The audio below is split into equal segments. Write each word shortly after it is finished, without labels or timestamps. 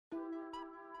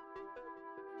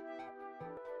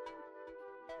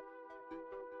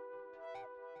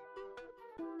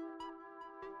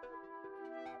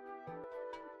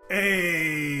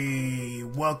Hey,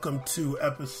 welcome to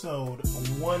episode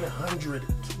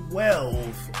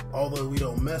 112, although we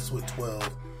don't mess with 12.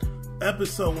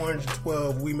 Episode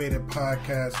 112, We Made It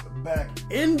podcast, back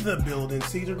in the building.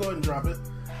 Caesar, go ahead and drop it.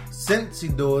 Sensi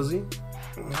Dozy.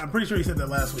 I'm pretty sure you said that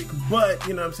last week, but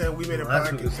you know what I'm saying? We made a Last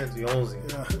podcast. week was Sensi Ozy.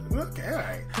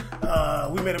 Okay, all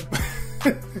right. We made a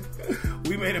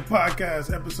we made a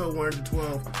podcast, episode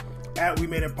 112. At We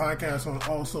Made It Podcast on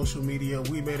all social media.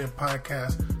 We Made It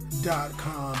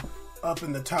Podcast.com. Up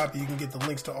in the top, you can get the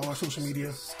links to all our social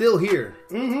media. Still here.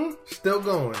 Mm-hmm. Still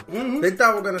going. Mm-hmm. They thought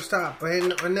we were going to stop,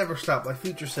 but I never stopped, like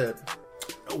Future said.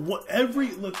 Look,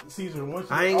 Caesar,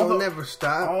 I ain't going to never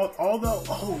stop.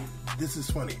 Although, this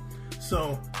is funny.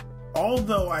 So,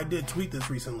 although I did tweet this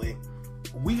recently,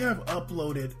 we have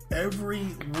uploaded every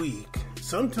week,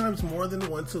 sometimes more than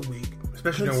once a week.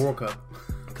 Especially during World Cup.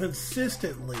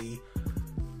 Consistently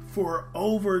for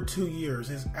over 2 years.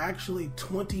 Is actually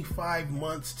 25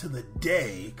 months to the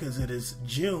day, because it is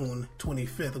June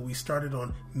 25th and we started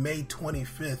on May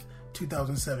 25th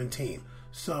 2017.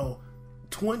 So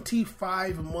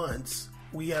 25 months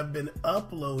we have been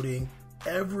uploading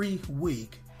every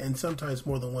week, and sometimes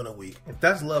more than one a week. If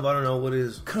that's love, I don't know what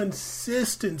is.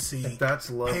 Consistency. If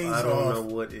that's love, I don't know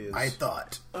what is. I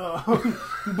thought. But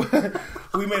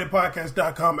we made it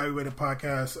podcast.com. We made it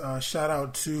podcast. Shout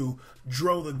out to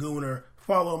Dro the Gooner.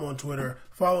 Follow him on Twitter.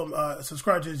 Follow him.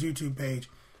 Subscribe to his YouTube page.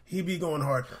 He be going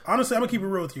hard. Honestly, I'm gonna keep it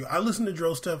real with you. I listen to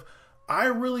Dro stuff. I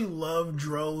really love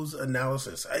Dro's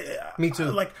analysis. Me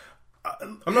too. I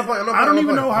don't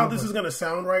even know how this is gonna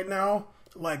sound right now.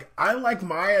 Like, I like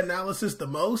my analysis the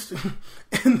most,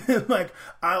 and then, like,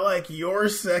 I like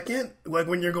yours second, like,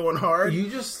 when you're going hard. You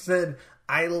just said,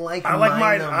 I like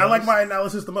my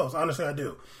analysis the most. Honestly, I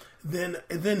do. Then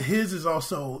his is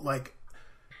also, like,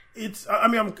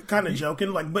 I'm kind of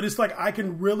joking, like, but it's like, I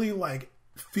can really, like,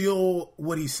 feel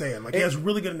what he's saying. Like, he has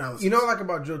really good analysis. You know what I like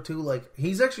about Joe, too? Like,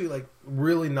 he's actually, like,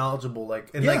 really knowledgeable. Like,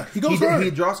 and, yeah, like, he goes hard. He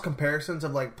draws comparisons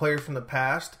of, like, players from the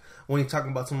past. When he's talking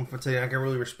about someone for today, I can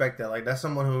really respect that. Like, that's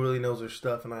someone who really knows their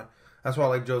stuff, and that's why I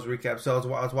like Joe's recap. So I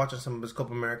was watching some of his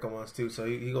Copa America ones too. So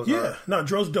he goes, yeah, no,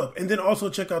 Dro's dope. And then also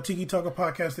check out Tiki Talker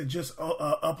podcast. They just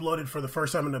uploaded for the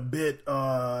first time in a bit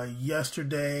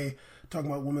yesterday, talking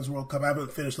about Women's World Cup. I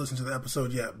haven't finished listening to the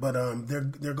episode yet, but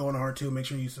they're going hard too. Make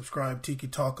sure you subscribe Tiki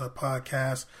Talker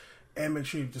podcast. And make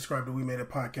sure you subscribe to We Made It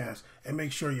Podcast. And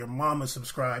make sure your mama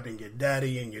subscribed, and your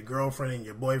daddy, and your girlfriend, and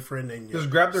your boyfriend, and your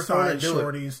just grab their phone and do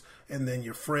shorties, and then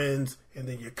your friends, and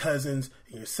then your cousins,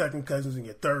 and your second cousins, and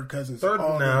your third cousins. Third?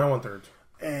 No, I don't want thirds.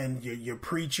 And your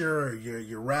preacher, or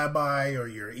your rabbi, or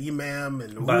your imam,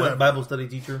 and whoever. Bible study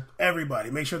teacher. Everybody.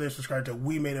 Make sure they're subscribed to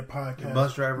We Made It Podcast. Your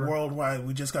bus driver. Worldwide.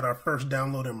 We just got our first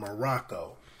download in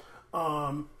Morocco.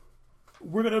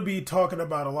 We're going to be talking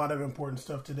about a lot of important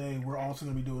stuff today. We're also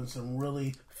going to be doing some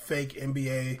really fake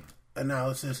NBA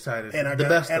analysis. Excited. And I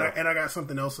got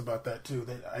something else about that too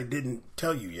that I didn't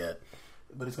tell you yet,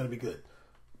 but it's going to be good.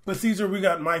 But Caesar, we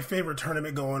got my favorite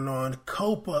tournament going on,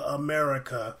 Copa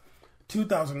America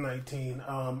 2019.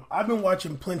 I've been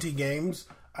watching plenty games.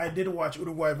 I did watch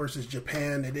Uruguay versus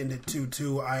Japan. It ended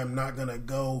 2-2. I am not going to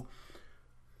go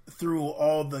through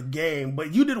all the game,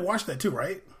 but you did watch that too,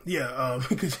 right? Yeah,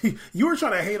 because you were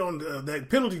trying to hate on the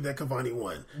penalty that Cavani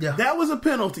won. Yeah, that was a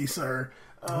penalty, sir.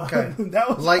 Okay, that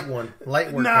was light work.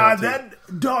 Nah, penalty. that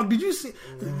dog. Did you see?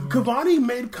 Cavani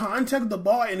made contact with the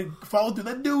ball and it followed through.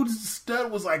 That dude's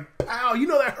stud was like, pow! You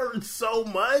know that hurt so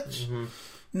much. Mm-hmm.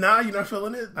 Nah, you're not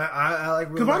feeling it. I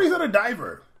like really Cavani's not a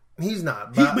diver. He's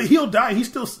not, but he'll die. He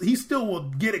still will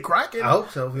get it cracking. I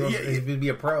hope so. He'll be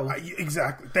a pro.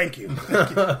 Exactly. Thank you.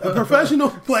 A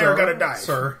professional player got to die,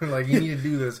 sir. Like, you need to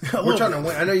do this. We're trying to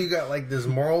win. I know you got like this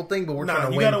moral thing, but we're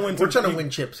trying to win. We're trying to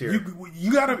win chips here.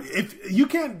 You gotta. If you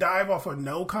can't dive off of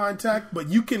no contact, but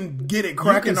you can get it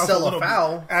cracking. You can off sell a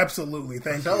foul. Bit. Absolutely.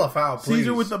 Thank you. Sell a foul, please.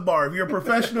 Caesar with the bar. If you're a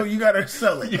professional, you gotta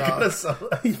sell it. You gotta sell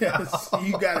it. Yes,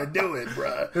 you gotta do it,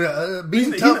 bro.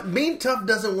 Being tough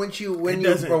doesn't win you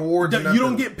rewards. You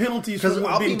don't get penalties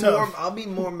for being tough. I'll be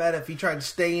more mad if you tried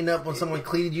staying up when someone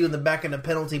cleated you in the back in the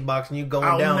penalty box and you going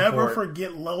down. I'll never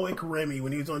forget Loic Remy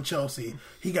when he was on Chelsea.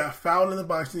 He got fouled in the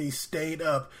box and he stayed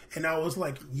up, and I was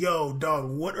like, "Yo, dog,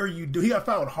 what are you doing?" He got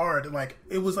fouled hard. Like,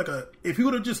 it was like if he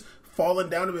would have just fallen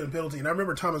down to be a penalty. And I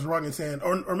remember Thomas Roggen saying,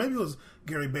 or maybe it was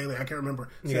Gary Bailey, I can't remember,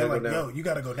 saying like, yo, you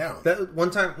got to go down. That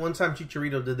one time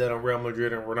Chicharito did that on Real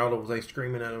Madrid, and Ronaldo was like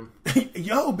screaming at him.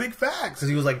 Yo, big facts. Because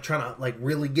he was like trying to like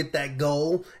really get that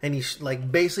goal, and he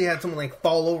like basically had someone like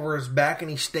fall over his back,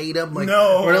 and he stayed up. Like,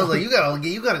 no, Ronaldo's like,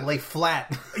 you gotta lay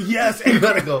flat. Yes, you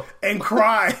gotta go and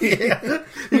cry. Yeah.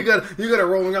 You gotta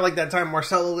roll around like that time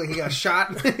Marcelo he got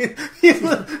shot. Why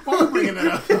are we bringing that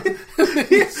up?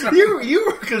 you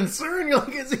were concerned. You're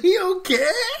like, is he okay?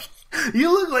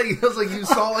 You look like it was like you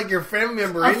saw like your family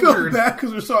member injured. I feel bad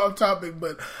because we're so off topic,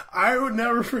 but I would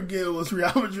never forget it was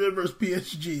Real Madrid versus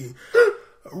PSG.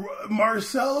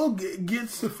 Marcelo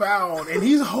gets the foul, and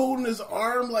he's holding his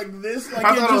arm like this. Like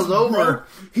I thought it was over.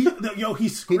 He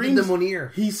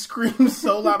screams. He screams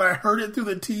so loud, I heard it through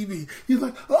the TV. He's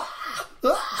like, ah,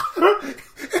 ah,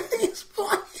 and he's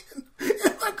playing.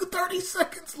 And like 30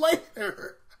 seconds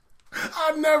later,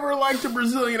 I never liked a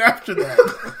Brazilian after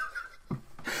that.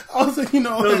 I was like, there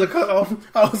was a cutoff.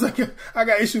 I was like, I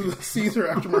got issues with Caesar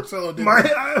after Marcelo did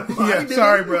that.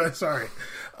 Sorry, bro. Sorry.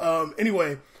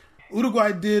 Anyway,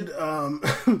 Uruguay did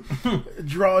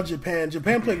draw Japan.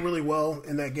 Japan played really well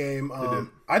in that game.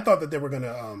 I thought that they were going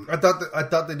to... I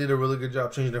thought they did a really good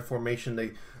job changing their formation.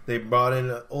 They brought in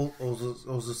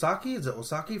Ozusaki. Is it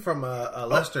Osaki from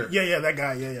Leicester? Yeah, that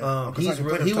guy. Yeah. He was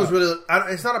really.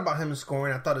 It's not about him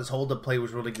scoring. I thought his hold up play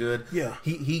was really good. Yeah,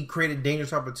 he created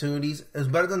dangerous opportunities. It was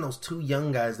better than those two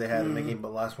young guys they had in the game,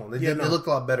 but last one they looked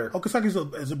a lot better. Okazaki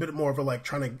is a bit more of a like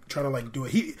trying to like do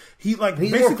it. He's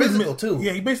more physical too.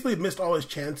 Yeah, he basically missed all his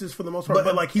chances for the most part,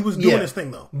 but like he was doing his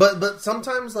thing though. But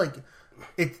sometimes like.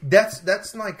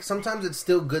 That's like sometimes it's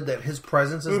still good that his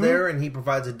presence is there and he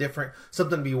provides a different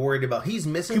something to be worried about. He's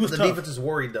missing, but the defense is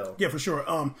worried though. Yeah, for sure.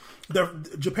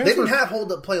 Japan didn't have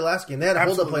hold up play last game. They had a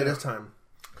hold up play this time.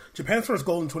 Japan's first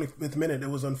goal in the 25th minute, it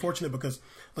was unfortunate because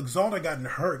Zalda gotten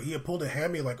hurt. He had pulled a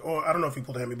hammy, I don't know if he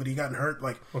pulled a hammy, but he gotten hurt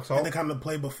in the kind of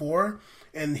play before,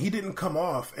 and he didn't come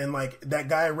off, and like that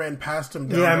guy ran past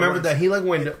him. I remember that he like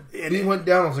went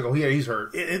down. I was like, oh yeah, he's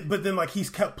hurt. But then like he's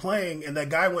kept playing, and that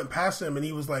guy went past him, and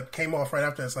he was like came off right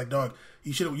after. It's like, dog,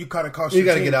 you kind of cost. You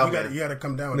got to get out. You got to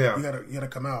come down. Yeah. You got to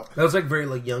come out. That was like very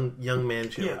like young man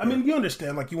shit. Yeah, I mean you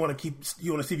understand. Like you want to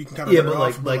see if you can kind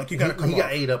of but you got he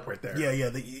got ate up right there. Yeah,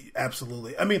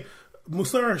 absolutely. I mean,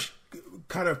 Muslera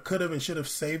kind of could have and should have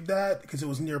saved that because it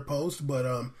was near post, but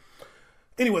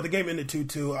anyway, the game ended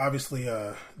 2-2. Obviously,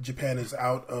 Japan is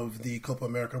out of the Copa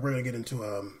America. We're going to get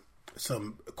into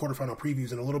some quarterfinal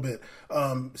previews in a little bit.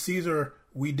 Caesar,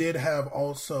 we did have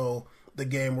also the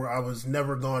game where I was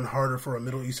never gone harder for a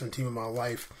Middle Eastern team in my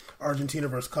life. Argentina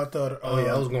versus Qatar. Oh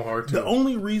yeah, I was going hard too. The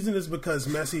only reason is because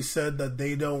Messi said that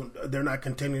they're not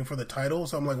contending for the title.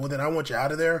 So I'm like, well then I want you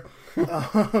out of there.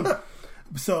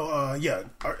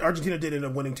 Argentina did end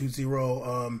up winning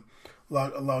 2-0.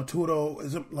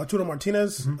 Lautaro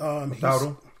Martinez.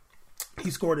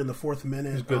 He scored in the 4th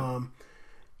minute.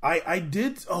 I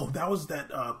did. Oh, that was that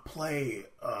play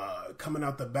coming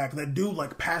out the back. That dude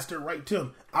like passed it right to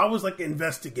him. I was like,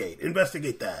 investigate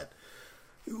that.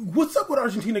 What's up with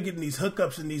Argentina getting these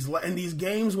hookups in these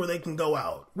games where they can go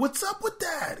out? What's up with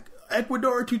that?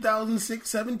 Ecuador 2006,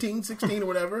 17, 16 or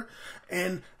whatever,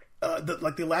 and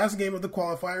the last game of the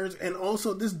qualifiers, and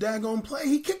also this daggone play,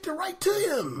 he kicked it right to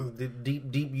him. The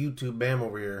deep YouTube Bam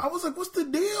over here. I was like, what's the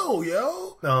deal,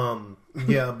 yo?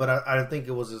 Yeah, but I think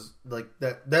it was just like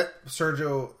that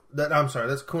Sergio.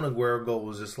 That's Kun Aguero goal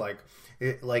was just like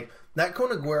it. Like that Kun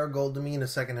Aguero goal to me in the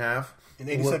second half, in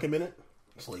 82nd minute.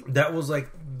 Sleep. That was like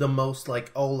the most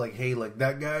like, oh, like, hey, like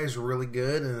that guy's really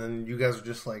good, and then you guys are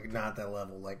just like not that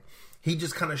level. Like he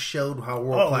just kind of showed how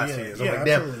world class he is. I'm like,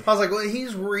 damn. I was like, well,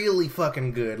 he's really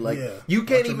fucking good. Like you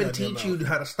can't even teach you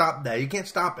how to stop that. You can't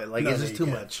stop it. Like it's just too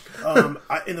much.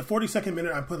 In the 42nd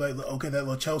minute, I put like, okay, that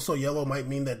Lo Celso yellow might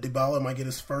mean that Dybala might get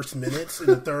his first minutes in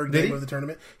the third game of the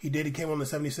tournament. He did. He came on the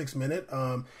 76th minute.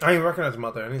 I didn't recognize him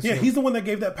out there. He's the one that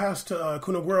gave that pass to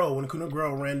Kun Aguero when Kun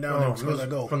Aguero ran down and scored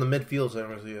that goal from the midfield. So I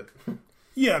didn't see it.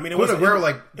 Yeah, I mean, it wasn't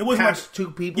like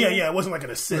two people. Yeah, it wasn't like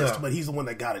an assist, but he's the one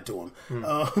that got it to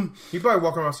him. He probably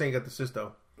walking around saying he got the assist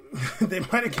though. They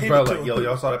might have gave it to him. Yo,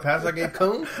 y'all saw that pass I gave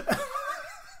Kun?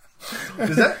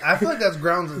 I feel like that's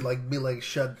grounds to like be like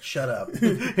shut up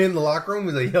in the locker room.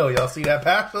 He's like, yo, y'all see that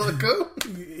pass on the Kun?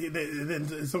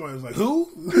 Then somebody was like, who?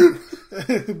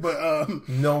 But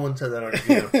no one said that on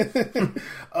video.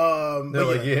 They're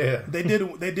like, yeah, they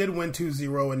did win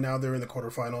 2-0, and now they're in the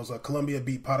quarterfinals. Colombia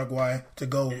beat Paraguay to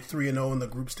go 3-0 in the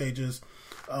group stages.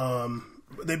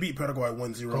 They beat Paraguay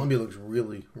 1-0. Colombia looks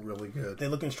really, really good. They're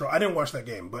looking strong. I didn't watch that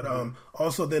game, but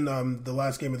also then the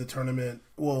last game of the tournament.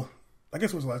 Well, I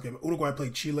guess it was the last game. Uruguay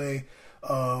played Chile.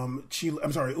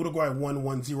 Uruguay won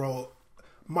 1-0.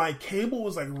 My cable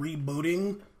was like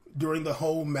rebooting during the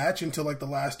whole match until like the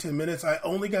last 10 minutes. I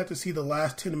only got to see the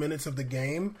last 10 minutes of the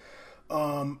game.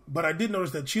 But I did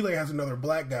notice that Chile has another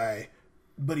black guy,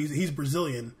 but he's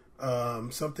Brazilian.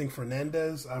 Something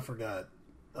Fernandez, I forgot.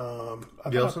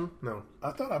 Gilson? No,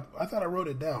 I thought I wrote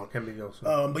it down. Can be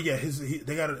Gilson. But yeah,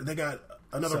 they got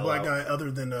another black guy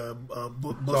other than so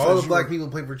all the black people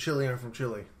play for Chile are from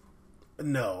Chile.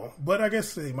 No, but I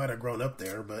guess they might have grown up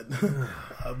there. But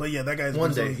but yeah, that guy's one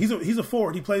Brazilian. day he's a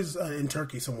forward. He plays in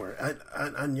Turkey somewhere.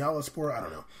 Anyalıspor, I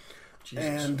don't know.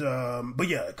 Jesus. And but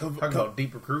yeah, talk about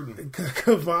deep recruiting.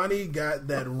 Cavani got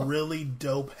that really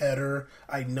dope header.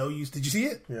 I know you did. You see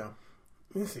it? Yeah.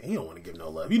 You don't want to give no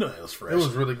love. You know it was fresh. It was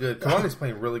really good. Cavani's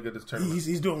playing really good this tournament.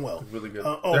 He's doing well. He's really good.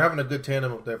 They're having a good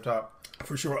tandem up there up top.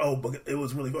 For sure. Oh, but it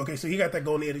was really okay. So he got that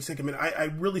goal in the 82nd minute. I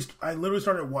literally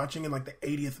started watching in like the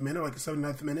 80th minute, like the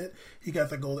 79th minute. He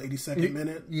got that goal in the 82nd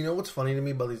minute. You know what's funny to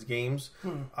me about these games?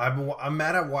 I'm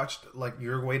mad. I watched like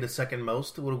Uruguay the second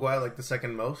most, Uruguay like the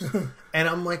second most, and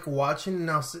I'm like watching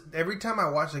now. Every time I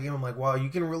watch the game, I'm like, wow, you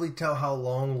can really tell how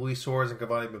long Luis Suarez and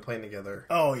Cavani have been playing together.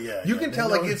 Oh yeah, you can tell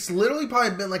like it's literally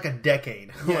probably been like a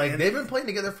decade. Yeah, like they've been playing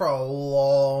together for a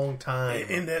long time.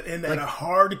 In that like,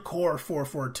 hardcore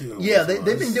 4-4-2. Yeah,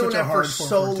 they've been doing that for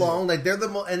so long. Like they're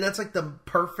and that's like the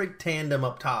perfect tandem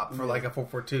up top for like a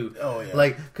 4-4-2. Oh yeah,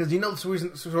 like because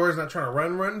Suarez not trying to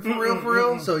run for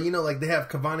real. So like they have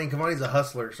Cavani. Cavani's a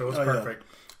hustler, so it's perfect.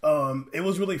 Yeah. It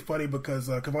was really funny because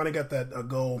Cavani got that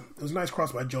goal. It was a nice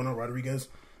cross by Jonah Rodriguez.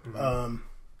 He kind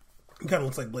of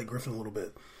looks like Blake Griffin a little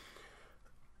bit.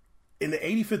 In the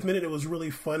 85th minute, it was really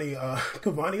funny.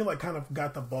 Cavani like kind of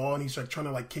got the ball and he's like trying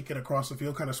to like kick it across the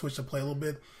field, kind of switch the play a little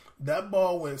bit. That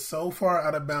ball went so far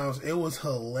out of bounds. It was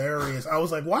hilarious. I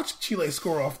was like, watch Chile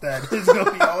score off that. It's going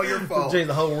to be all your fault. Change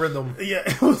the whole rhythm. Yeah,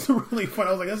 it was really fun. I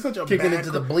was like, that's such a kicking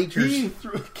into the bleachers. He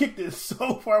kicked it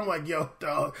so far. I'm like, yo,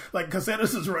 dog. Like,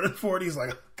 Caceres is running forward. He's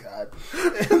like, oh, God.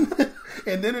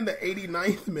 And then in the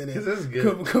 89th minute,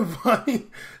 Cavani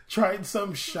tried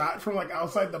some shot from like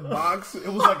outside the box. It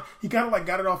was like he kind of like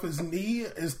got it off his knee,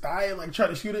 his thigh, and like tried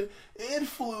to shoot it. It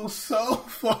flew so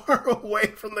far away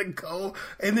from the goal,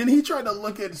 and then he tried to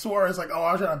look at Suarez like, "Oh,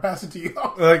 I was trying to pass it to you."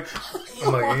 I'm like,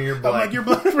 you're black. You're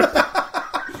black.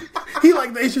 He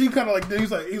like he kind of like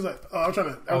he's like, "Oh, I'm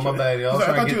trying to." Oh my bad, I was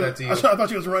trying to get that to you. I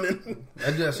thought you was running. I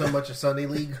do that so much in Sunday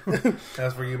League.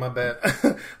 That's for you, my bad.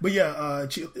 But yeah,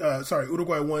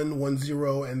 Uruguay won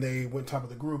 1-0, and they went top of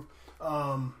the group.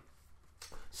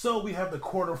 So we have the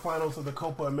quarterfinals of the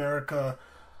Copa America.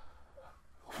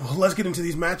 Well, let's get into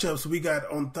these matchups. We got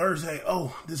on Thursday.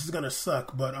 Oh, this is gonna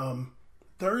suck, but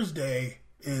Thursday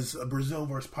is Brazil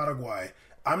versus Paraguay.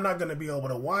 I'm not going to be able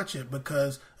to watch it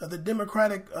because of the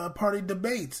Democratic Party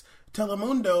debates.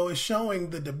 Telemundo is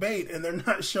showing the debate, and they're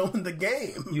not showing the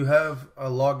game. You have a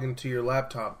login to your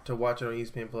laptop to watch it on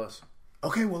ESPN Plus.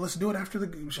 Okay, well, let's do it after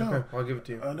the show. Okay, I'll give it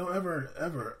to you. Don't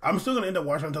ever. I'm still going to end up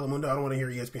watching on Telemundo. I don't want to hear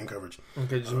ESPN coverage.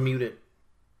 Okay, just mute it.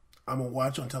 I'm going to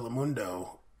watch on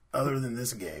Telemundo other than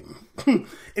this game.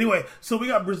 Anyway, so we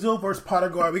got Brazil versus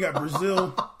Paraguay. We got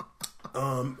Brazil...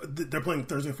 they're playing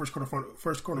Thursday, first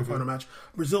quarterfinal match.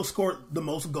 Brazil scored the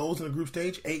most goals in the group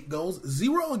stage, 8 goals,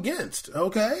 0 against.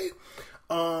 Okay,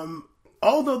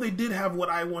 although they did have what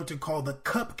I want to call the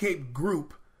cupcake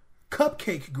group,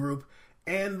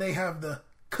 and they have the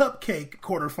cupcake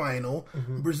quarterfinal.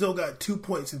 Brazil got 2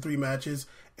 points in 3 matches,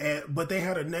 but they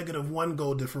had a -1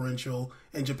 goal differential,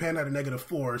 and Japan had a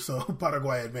 -4, so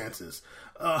Paraguay advances.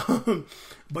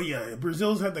 But yeah,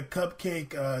 Brazil's had the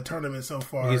cupcake tournament so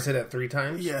far. You said that 3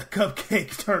 times? Yeah,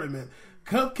 cupcake tournament.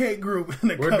 Cupcake group in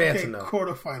the cupcake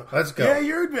quarterfinal. Let's go. Yeah,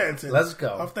 you're advancing. Let's go.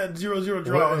 Off that 0-0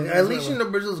 draw. Well, at least you know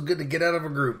Brazil's good to get out of a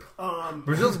group.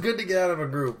 Brazil's good to get out of a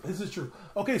group. This is true.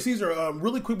 Okay, Caesar,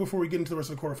 really quick before we get into the rest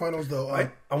of the quarterfinals, though.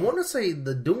 I want to say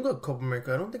the Dunga Copa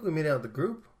America, I don't think we made it out of the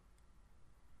group.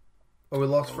 Or we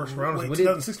lost first round. Wait,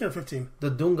 2016 or 15? The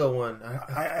Dunga one.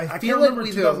 I feel like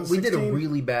we did it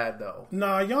really bad, though.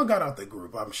 Nah, y'all got out the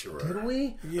group, I'm sure. Did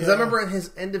we? Because I remember at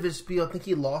his end of his spiel, I think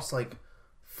he lost like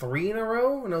 3 in a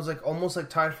row, and I was like almost like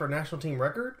tied for a national team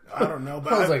record. I don't know,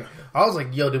 but I was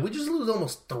like, yo, did we just lose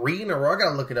almost 3 in a row? I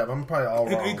gotta look it up. I'm probably all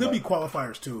wrong. It could be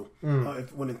qualifiers too.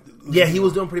 He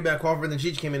was doing pretty bad qualifiers. Then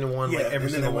Cheech came in and won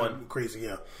every single one. Crazy,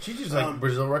 yeah. Cheech's like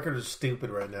Brazil record is stupid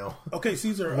right now. Okay,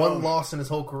 Caesar, one loss in his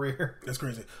whole career. That's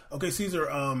crazy. Okay, Caesar,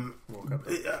 I'm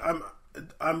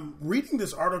reading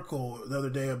this article the other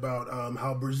day about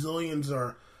how Brazilians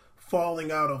are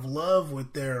falling out of love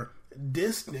with their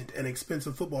distant and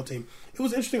expensive football team. It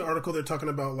was an interesting article. They're talking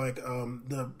about like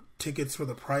the tickets for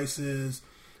the prices,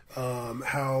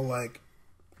 how like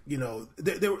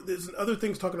there's other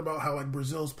things talking about how like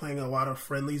Brazil's playing a lot of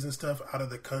friendlies and stuff out of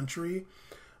the country.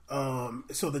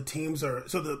 So the teams are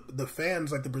the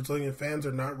fans, like the Brazilian fans,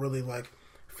 are not really like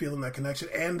feeling that connection.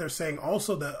 And they're saying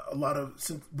also that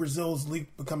since Brazil's league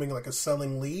becoming like a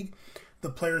selling league,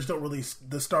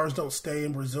 the stars don't stay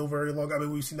in Brazil very long. I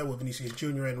mean, we've seen that with Vinicius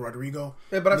Jr. and Rodrigo.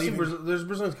 Yeah, but I've seen there's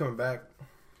Brazilians coming back.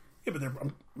 Yeah, but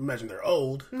imagine they're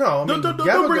old. No, I mean,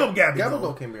 don't bring up Gabby.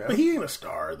 Gabigol came back. But he ain't a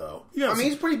star though. I mean,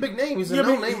 he's a pretty big name. He's a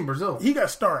known name in Brazil. He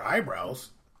got star eyebrows.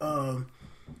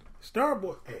 Star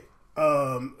boy. Hey.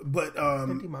 But I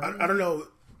don't know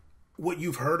what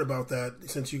you've heard about that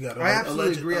since you got. I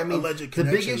absolutely agree. I mean, the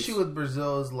big issue with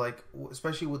Brazil is like,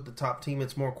 especially with the top team,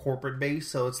 it's more corporate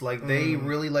based. So it's like they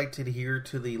really like to adhere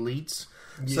to the elites.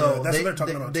 Yeah, so that's what they're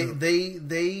talking about too.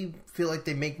 They feel like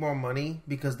they make more money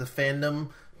because the fandom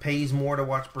pays more to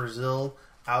watch Brazil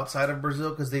outside of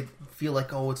Brazil because they feel like,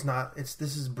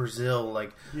 this is Brazil.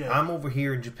 Like, I'm over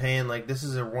here in Japan. Like, this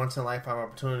is a once in a lifetime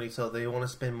opportunity. So they want to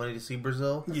spend money to see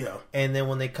Brazil. Yeah. And then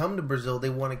when they come to Brazil,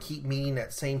 they want to keep meeting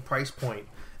that same price point.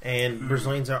 And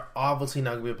Brazilians are obviously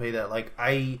not going to be able to pay that. Like,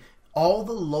 all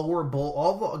the lower bowl,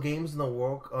 all the games in the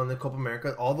world on the Copa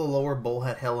America, all the lower bowl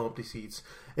had hell empty seats.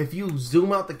 If you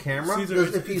zoom out the camera, it's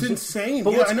insane.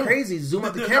 But what's crazy? Zoom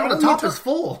out the camera, the top is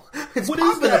full. It's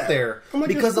popping up there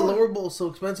because the lower bowl is so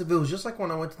expensive. It was just like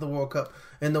when I went to the World Cup.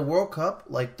 In the World Cup,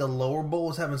 like the lower bowl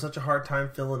was having such a hard time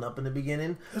filling up in the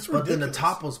beginning, but then the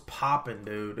top was popping,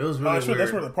 dude. It was really weird.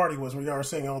 That's where the party was, where y'all were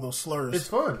saying all those slurs. It's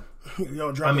fun.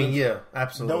 Y'all I mean, yeah,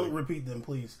 absolutely. Don't repeat them,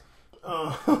 please.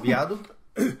 Viado?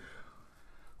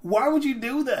 Why would you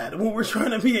do that when we're trying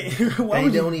to be?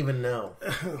 They don't even know.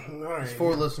 All right. It's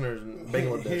 4 listeners in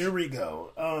Bangladesh. Here we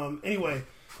go. Anyway,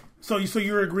 so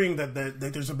you're agreeing that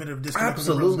there's a bit of disconnect.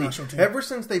 Absolutely. Ever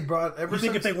since they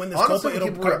if they win this Copa, it'll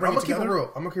bring it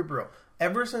together? I'm gonna keep it real.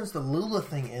 Ever since the Lula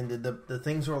thing ended, the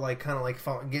things were like kind of like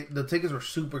the tickets were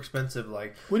super expensive.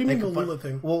 Like, what do you mean the Lula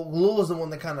thing? Well, Lula was the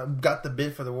one that kind of got the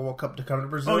bid for the World Cup to come to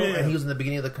Brazil, and he was in the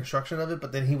beginning of the construction of it,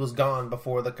 but then he was gone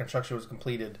before the construction was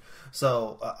completed.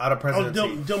 So out of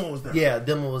presidency, Dilma was there. Yeah,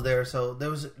 Dilma was there. So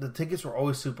the tickets were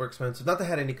always super expensive. Not that they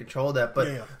had any control of that,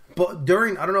 but but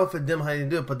during, I don't know if Dilma had to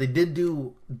do it, but they did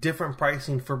do different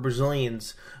pricing for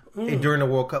Brazilians. During the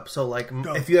World Cup, so like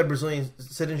if you had Brazilian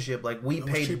citizenship, like we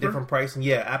paid a different price, and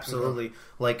absolutely,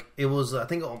 like it was I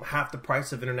think half the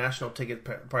price of international ticket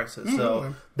prices.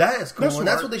 So that is cool, and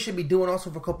that's what they should be doing also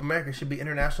for Copa America. It should be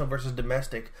international versus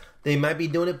domestic. They might be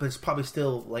doing it, but it's probably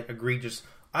still like egregious.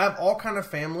 I have all kind of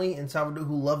family in Salvador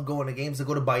who love going to games. They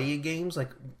go to Bahia games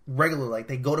like regularly. Like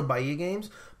they go to Bahia games,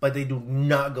 but they do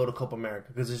not go to Copa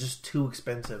America because it's just too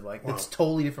expensive. Like it's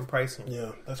totally different pricing.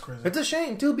 Yeah, that's crazy. It's a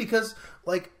shame too because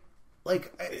like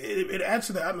it adds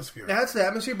to the atmosphere. It adds to the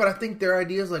atmosphere, but I think their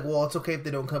idea is like, well, it's okay if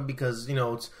they don't come because we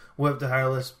have to hire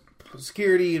less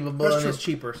security and blah, and it's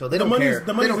cheaper, so they don't care.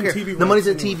 The money's in TV. The money's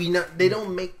in TV. They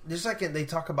don't make just like they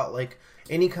talk about like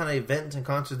any kind of events and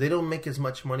concerts. They don't make as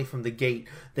much money from the gate.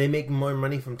 They make more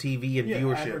money from TV and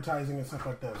viewership, advertising and stuff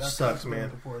like that. That sucks,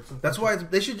 man. That's why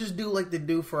they should just do like they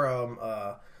do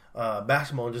for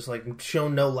basketball and just like show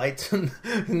no lights and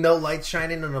no lights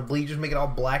shining on the bleachers, make it all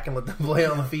black and let them play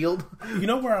on the field. You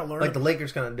know where I learned, like the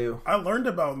Lakers kind of do. I learned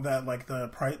about that, like the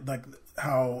price, like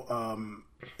how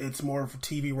it's more for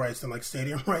TV rights than like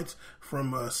stadium rights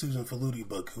from Susan Faludi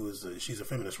book, she's a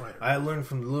feminist writer. I learned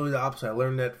from literally the opposite. I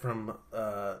learned that from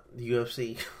the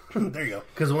UFC. There you go.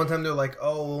 Because one time they're like,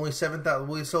 "Oh, only 7,000."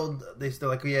 We sold. They're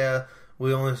like, "Yeah,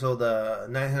 we only sold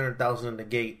 900,000 in the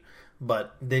gate."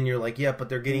 But then you're like, yeah, but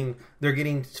they're getting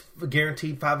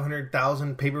guaranteed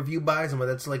 500,000 pay-per-view buys, and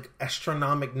that's like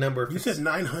astronomical number. You said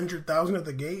 900,000 at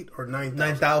the gate or 9,000?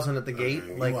 9,000 at the gate.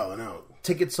 Okay, like you wilding out.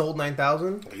 Tickets sold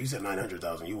 9,000. You said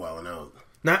 900,000. You wilding out.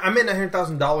 I meant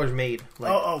 $900,000 made.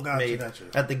 Like, gotcha.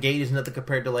 At the gate is nothing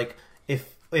compared to like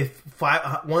if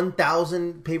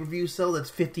 1,000 pay-per-views sell,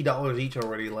 that's $50 each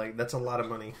already. Like that's a lot of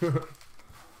money.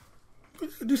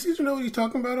 Do Caesar know what he's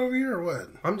talking about over here or what?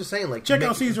 I'm just saying, like... Check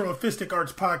out Caesar on Fistic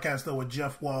Arts Podcast, though, with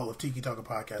Jeff Wall of Tiki Talker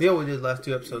Podcast. Yeah, we did the last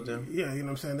 2 episodes, yeah. Yeah, you know what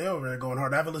I'm saying? They're over there going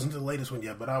hard. I haven't listened to the latest one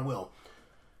yet, but I will.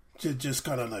 Just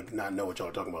kind of, like, not know what y'all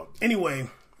are talking about. Anyway,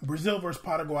 Brazil versus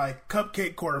Paraguay,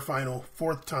 cupcake quarterfinal,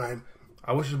 4th time.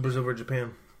 I wish it was Brazil versus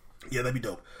Japan. Yeah, that'd be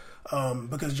dope.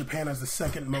 Because Japan has the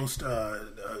second most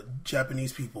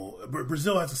Japanese people.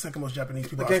 Brazil has the second most Japanese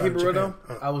people outside of Japan.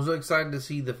 I was really excited to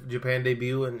see the Japan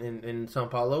debut in Sao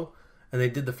Paulo, and they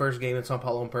did the first game in Sao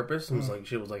Paulo on purpose, and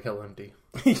shit was like hell empty.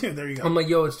 Yeah, there you go. I'm like,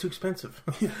 yo, it's too expensive.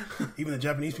 Even the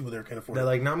Japanese people there can't afford it. They're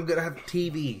like, no, I'm good. I have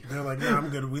TV. They're like, no, I'm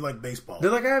good. We like baseball. They're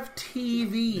like, I have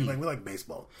TV. They're like, we like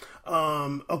baseball.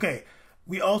 Okay.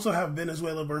 We also have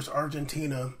Venezuela versus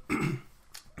Argentina.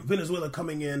 Venezuela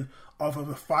coming in off of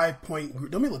a 5-point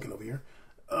group. Don't be looking over here.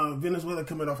 Venezuela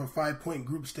coming off a 5-point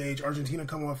group stage. Argentina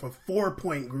coming off a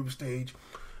 4-point group stage.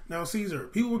 Now, Caesar,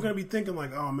 people were going to be thinking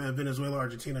like, oh man, Venezuela,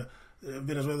 Argentina.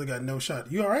 Venezuela got no shot.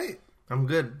 You all right? I'm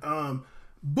good.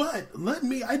 But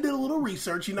I did a little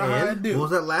research. You know how I do. What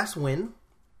was that last win?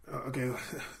 Okay,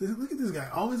 look at this guy.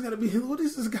 Always got to be, what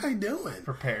is this guy doing?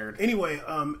 Prepared. Anyway,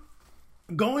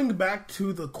 going back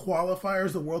to the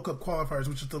qualifiers, the World Cup qualifiers,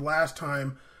 which is the last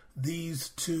time these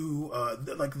two,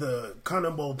 like the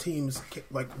CONMEBOL teams,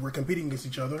 like were competing against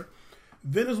each other.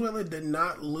 Venezuela did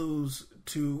not lose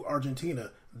to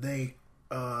Argentina. They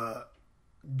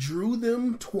drew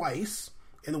them twice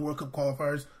in the World Cup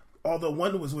qualifiers, although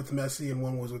one was with Messi and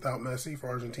one was without Messi for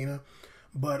Argentina.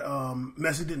 But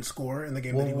Messi didn't score in the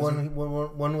game that he was in.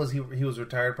 One was he was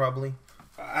retired probably.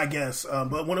 I guess.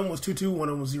 But one of them was 2-2, one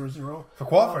of them was 0-0. For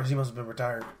qualifiers, he must have been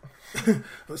retired.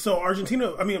 So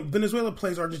Venezuela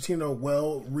plays Argentina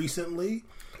well recently.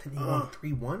 I think he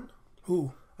won 3-1?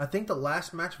 Who? I think the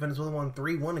last match, Venezuela won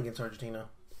 3-1 against Argentina.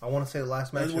 I want to say the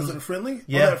last match. Was it a friendly?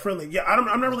 Yeah. Oh, friendly. Yeah, I'm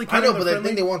not really counting I know, but I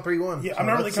think they won 3-1. Yeah, so I'm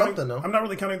not really counting. Though. I'm not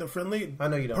really counting the friendly. I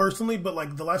know you don't. Personally, but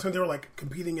like the last time they were like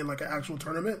competing in like an actual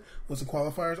tournament was the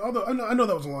qualifiers. Although I know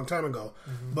that was a long time ago.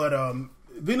 Mm-hmm. But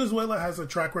Venezuela has a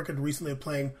track record recently of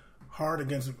playing hard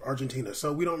against Argentina,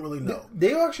 so we don't really know.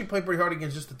 They actually played pretty hard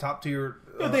against just the top tier.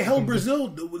 Yeah, they held Brazil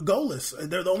goalless.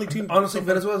 They're the only team. Honestly,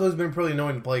 Venezuela has been pretty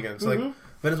annoying to play against. Mm-hmm. Like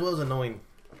Venezuela's annoying.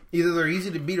 Either they're easy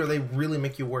to beat or they really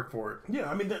make you work for it. Yeah,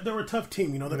 I mean they're a tough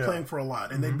team. You know, they're playing for a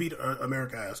lot, and they beat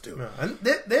America ass too. Yeah. And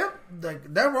they're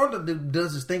like that Ronaldo dude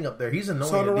does his thing up there. He's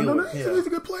annoying to deal with. He's a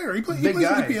good player. He plays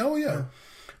EPL.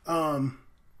 Yeah.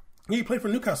 He played for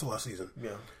Newcastle last season.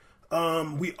 Yeah.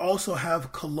 We also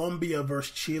have Colombia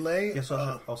versus Chile. Yes.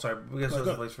 Sorry. Guess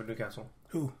who plays for Newcastle?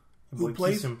 Who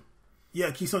plays him? Yeah,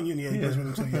 Keystone Union. Yeah, he plays for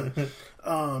them too.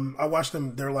 Yeah. I watched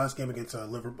their last game against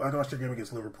Liverpool. I watched their game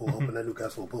against Liverpool, hoping that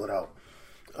Newcastle will pull it out.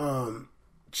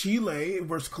 Chile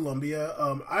versus Colombia.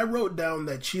 I wrote down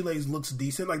that Chile's looks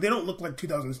decent. Like they don't look like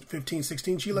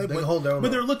 2015-16 Chile,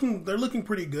 but they're looking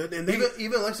pretty good. And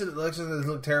even Alexis doesn't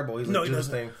look terrible. He's like his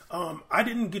thing. I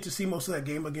didn't get to see most of that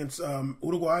game against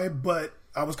Uruguay, but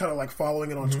I was kind of like following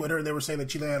it on Twitter, and they were saying that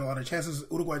Chile had a lot of chances.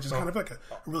 Uruguay just kind of like a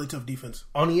really tough defense.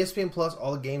 On ESPN Plus,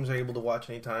 all the games are able to watch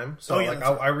anytime. So I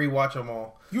rewatch them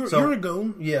all. You're a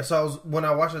goon. Yeah. So when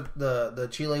I watched the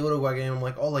Chile Uruguay game, I'm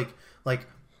like, oh, like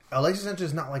Alexis Sanchez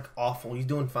is not like awful. He's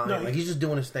doing fine. Like he's just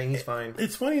doing his thing. He's fine.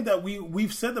 It's funny that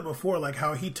we've said that before, like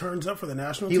how he turns up for the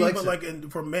national team, but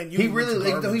like for Man U, he really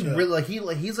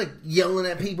he's like yelling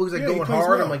at people. He's like going hard.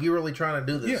 Well. I'm like, you're really trying to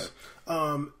do this.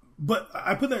 Yeah. But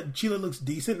I put that Chile looks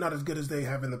decent, not as good as they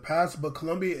have in the past. But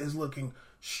Colombia is looking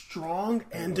strong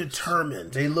and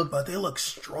determined. They look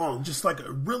strong, just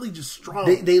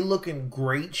strong. They look in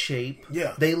great shape.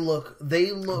 Yeah, they look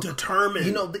determined.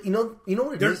 You know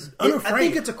what it is? Unafraid. I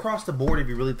think it's across the board if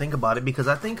you really think about it, because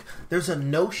I think there's a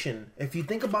notion. If you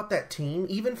think about that team,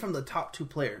 even from the top two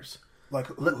players, like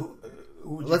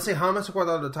let's say James and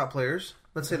Cuadrado are the top players.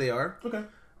 Let's say they are. Okay.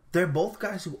 They're both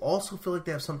guys who also feel like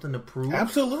they have something to prove.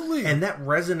 Absolutely. And that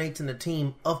resonates in a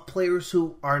team of players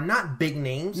who are not big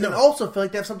names and also feel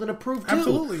like they have something to prove too.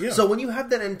 Absolutely, yeah. So when you have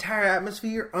that entire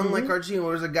atmosphere, unlike Argentina,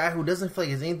 where there's a guy who doesn't feel like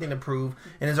he has anything to prove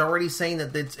and is already saying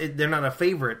that they're not a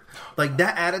favorite, like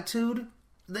that attitude,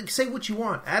 like say what you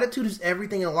want. Attitude is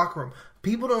everything in the locker room.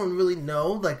 People don't really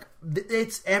know, like,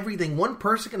 it's everything. One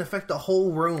person can affect the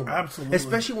whole room. Absolutely.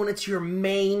 Especially when it's your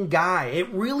main guy. It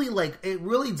really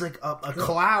is like a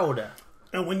cloud.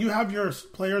 And when you have your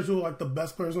players who are like the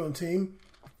best players on the team,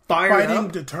 fighting,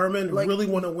 determined, like, really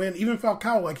want to win. Even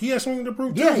Falcao, like, he has something to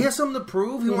prove too. Yeah, he has something to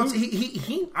prove. He wants.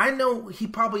 I know he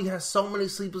probably has so many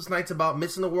sleepless nights about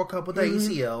missing the World Cup with the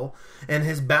ACL and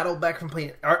his battle back from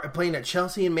playing at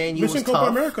Chelsea and Man U. Missing Copa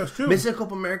Americas too. Missing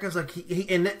Copa Americas, like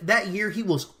and that year he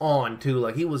was on too.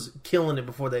 Like he was killing it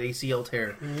before that ACL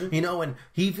tear. You know, and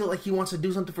he feel like he wants to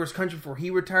do something for his country before he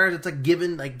retires. It's like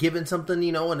giving something,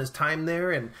 you know, in his time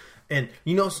there, and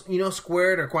you know,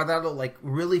 Squared or Cuadrado, like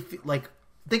really like.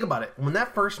 Think about it. When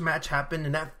that first match happened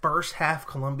and that first half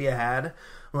Colombia had,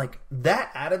 like, that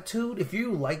attitude, if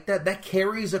you like that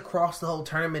carries across the whole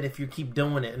tournament if you keep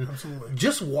doing it. And absolutely.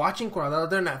 Just watching Cuadrado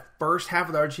there in that first half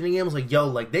of the Argentina game was like, yo,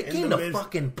 like, they came to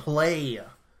fucking play.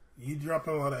 You dropped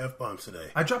a lot of F-bombs today.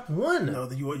 I dropped one. No,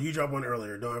 you dropped one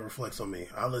earlier. Don't ever flex on me.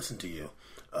 I'll listen to you.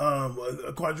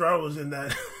 Cuadrado was in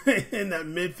that in that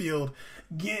midfield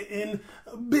getting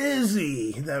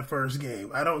busy that first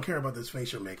game. I don't care about this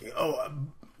face you're making. Oh,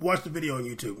 watch the video on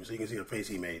YouTube so you can see the face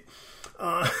he made.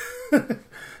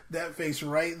 That face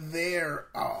right there.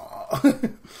 Aw.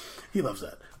 He loves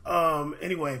that.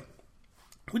 Anyway,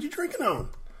 what you drinking on?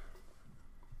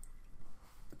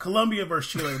 Colombia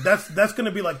versus Chile. That's going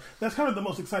to be that's kind of the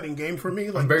most exciting game for me.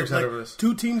 I'm very excited for this.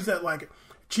 Two teams that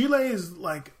Chile is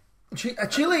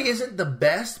Chile isn't the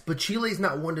best, but Chile's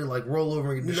not one to roll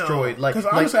over and get destroyed. Because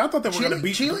honestly, I thought they were going to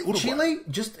beat Uruguay. Chile,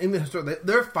 just in the story,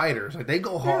 they're fighters. They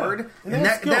go hard, and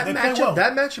that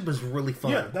matchup is really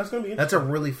fun. Yeah, that's going to be interesting. That's a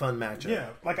really fun matchup.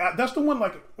 Yeah, that's the one.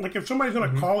 If somebody's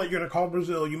going to call it, you're going to call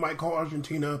Brazil. You might call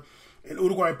Argentina, and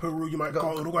Uruguay, Peru. You might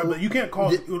call Uruguay, but you can't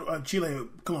call Chile,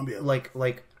 Colombia.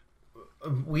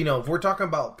 If we're talking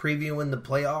about previewing the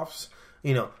playoffs,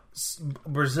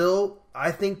 Brazil,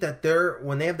 I think that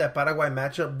when they have that Paraguay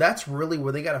matchup, that's really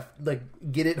where they gotta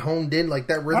get it honed in,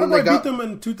 that rhythm. Paraguay beat them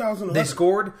in 2011. They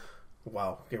scored.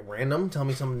 Wow, get random. Tell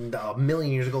me something a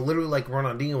million years ago. Literally,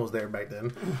 Ronaldinho was there back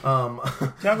then.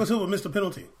 Thiago Silva missed a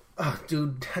penalty. Oh,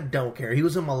 dude, I don't care. He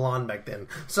was in Milan back then.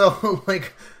 So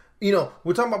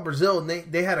we're talking about Brazil, and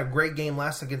they had a great game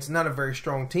last against not a very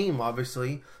strong team,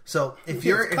 obviously. So if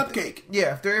they're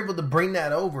able to bring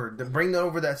that over,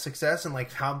 that success and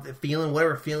how they're feeling,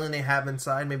 whatever feeling they have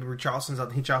inside, maybe Richarlison's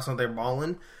out there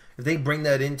balling. If they bring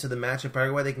that into the match in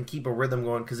Paraguay, they can keep a rhythm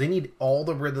going because they need all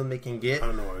the rhythm they can get. I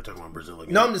don't know why you're talking about Brazil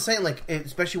again. No, I'm just saying,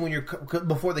 especially when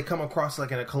before they come across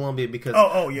in a Colombia, because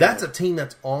that's a team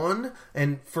that's on,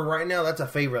 and for right now, that's a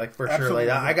favorite, for Absolutely.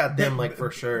 sure. I got them, for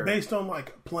sure. Based on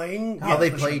playing, how they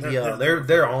played,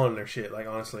 they're on their shit,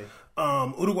 honestly.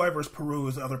 Uruguay versus Peru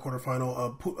is the other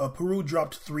quarterfinal. Peru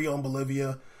dropped 3 on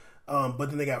Bolivia, but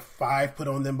then they got 5 put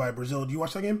on them by Brazil. Do you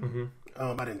watch that game?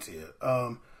 Mm-hmm. I didn't see it.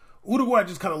 Uruguay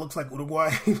just kind of looks like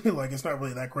Uruguay. It's not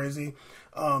really that crazy.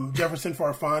 Jefferson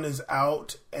Farfan is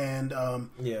out, and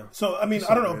So I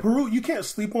don't know. Peru, you can't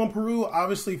sleep on Peru.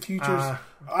 Obviously, Future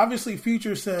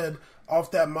said off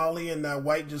that Molly and that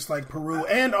white just like Peru,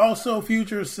 and also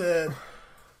Future said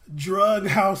drug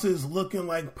houses looking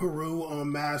like Peru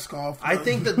on mask off. I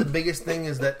think that the biggest thing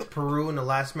is that Peru in the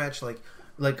last match, I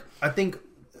think.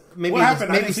 Maybe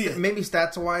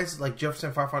stats wise,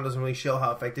 Jefferson Farfan doesn't really show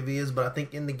how effective he is, but I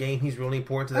think in the game he's really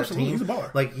important to that team. He's a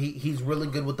baller. He's really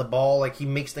good with the ball. He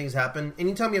makes things happen.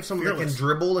 Anytime you have someone that can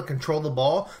dribble, that control the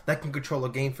ball, that can control a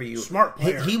game for you. Smart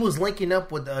player. He was linking up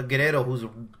with Guerrero, who's a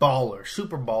baller,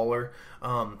 super baller.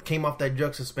 Came off that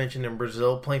drug suspension in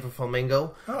Brazil, playing for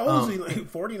Flamengo. How old is he?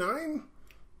 49.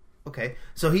 Okay,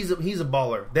 so he's a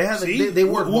baller. They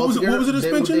work. What was it? A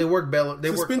suspension? They work.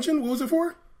 Suspension. What was it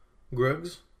for?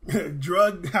 Drugs.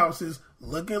 Drug houses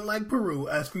looking like Peru,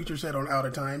 as Future said on Out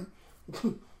of Time.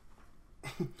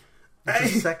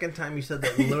 It's the second time you said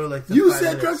that. Literally, you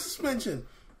said drug suspension.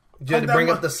 You had to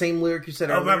bring up the same lyric you said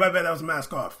earlier. Oh, my bad. That was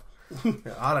mask off.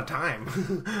 Out of time.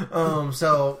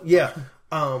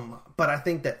 But I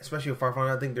think that, especially with Farfan,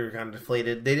 I think they're kind of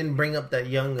deflated. They didn't bring up that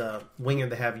young winger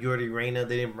they have, Yuri Reina.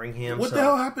 They didn't bring him. What the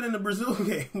hell happened in the Brazil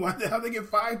game? How did they get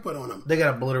 5 put on him? They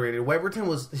got obliterated. Weberton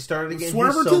he started again. He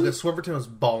was so good. Swerverton was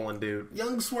balling, dude.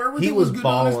 Young Swerverton. He was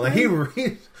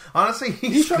balling. Honestly,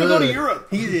 he's trying to go to Europe.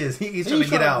 He is. He's trying to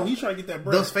get out. He's trying to get that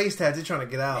bread. Those face tats, he's trying to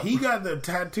get out. He got the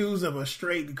tattoos of a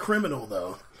straight criminal,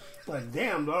 though.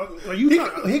 Damn, dog. He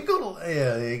gotta go.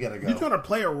 You trying to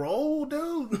play a role,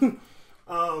 dude?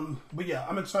 But yeah,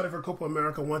 I'm excited for Copa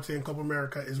America. Once again, Copa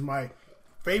America is my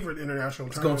favorite international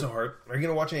tournament. It's going so hard. Are you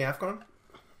going to watch any AFCON?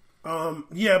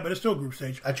 Yeah, but it's still group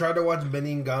stage. I tried to watch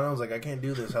Benin Ghana. I was like, I can't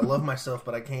do this. I love myself,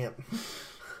 but I can't.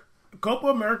 Copa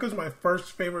America is my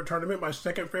first favorite tournament. My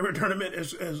second favorite tournament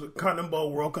is Cotton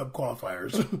Bowl World Cup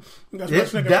qualifiers.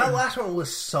 That last one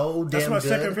was so damn good. That's my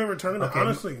second favorite tournament,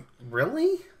 honestly.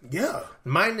 Really? Yeah.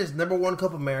 Mine is number 1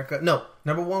 Copa America. No,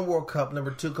 number 1 World Cup,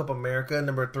 number 2 Copa America,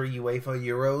 number 3 UEFA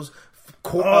Euros.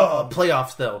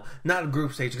 Playoffs though, not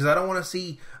group stage, because I don't want to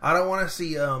see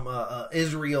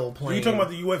Israel playing. You're talking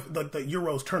about the UEFA, the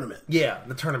Euros tournament? Yeah,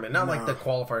 the tournament, not like the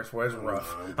qualifiers for it's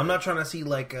rough. I'm not trying to see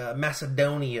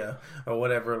Macedonia or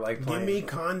whatever. Give me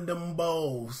Condom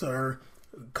Bowl, sir.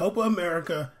 Copa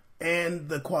America and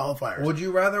the qualifiers. Would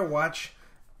you rather watch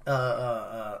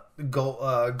Gold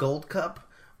Cup?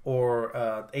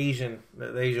 Or Asian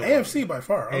AFC one. By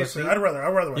far. Honestly, I'd rather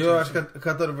watch. You watch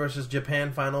Qatar versus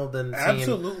Japan final than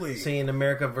absolutely seeing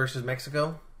America versus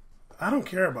Mexico. I don't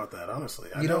care about that, honestly.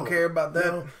 You don't care about that?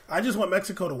 No, I just want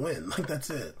Mexico to win. That's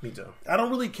it. Me too. I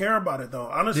don't really care about it though.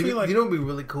 Honestly, you know what would be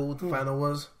really cool if the final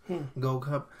was Gold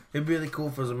Cup? It'd be really cool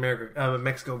if it was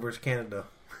Mexico versus Canada.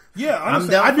 Yeah,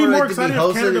 honestly, I'd be more excited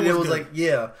if Canada was good.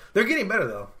 They're getting better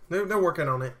though. They're working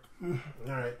on it. All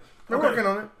right, they're working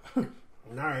on it.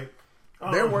 All right.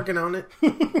 They're working on it.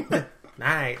 All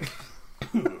right.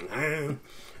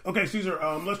 Okay, Caesar.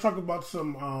 Let's talk about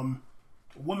some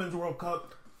Women's World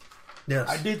Cup. Yes,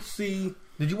 I did see.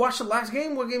 Did you watch the last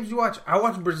game? What games did you watch? I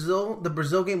watched Brazil. The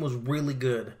Brazil game was really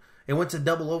good. It went to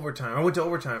double overtime. I went to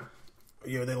overtime.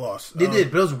 Yeah, they lost. They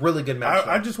did, but it was a really good match.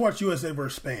 I just watched USA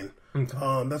versus Spain. Okay.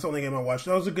 That's the only game I watched.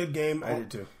 That was a good game. I did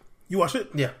too. You watched it?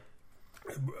 Yeah.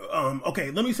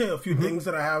 Okay, let me say a few things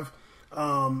that I have.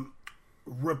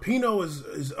 Rapinoe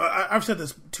is I've said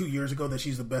this 2 years ago that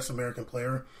she's the best American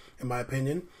player, in my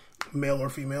opinion, male or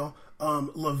female.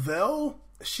 Lavelle,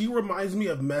 she reminds me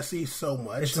of Messi so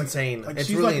much. It's insane. Like it's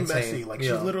she's really like insane. Messi. Like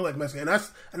she's literally like Messi.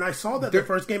 And I saw that the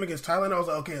first game against Thailand, I was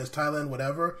like, okay, it's Thailand,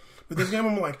 whatever. But this game,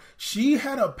 I'm like, she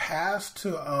had a pass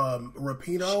to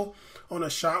Rapinoe on a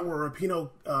shot where Rapinoe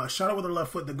shot it with her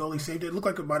left foot. The goalie saved it. It looked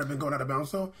like it might have been going out of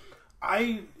bounds though.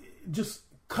 I just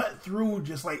cut through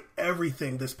just like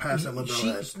everything this past at Lavelle.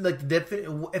 She's like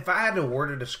if I had a word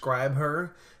to describe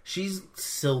her, she's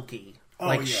silky. Oh,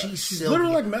 like yeah. she's silky.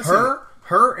 Literally like Messi.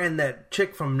 Her and that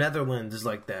chick from Netherlands is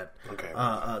like that. Okay.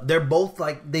 They're both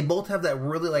like they both have that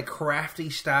really like crafty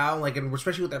style, like and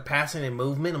especially with their passing and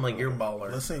movement. I'm like, you're a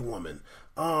baller. Let's say woman.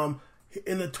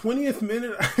 In the 20th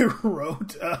minute, I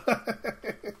wrote.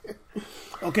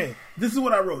 Okay, this is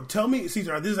what I wrote. Tell me,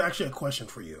 Caesar. This is actually a question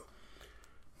for you.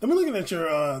 I'm looking at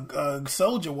your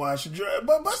Soldier Watch.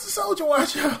 Bust the Soldier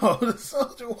Watch out. The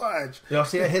Soldier Watch. Y'all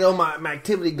see, I hit all my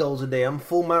activity goals today. I'm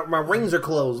full. My rings are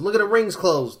closed. Look at the rings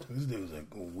closed. This dude's a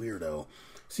weirdo.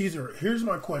 Caesar, here's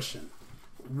my question.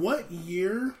 What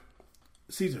year...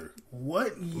 Caesar,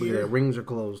 what year... Yeah, rings are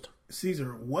closed.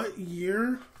 Caesar, what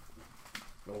year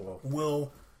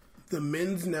will the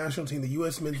men's national team, the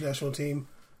U.S. men's national team,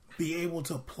 be able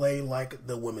to play like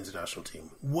the women's national team?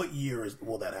 What year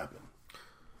will that happen?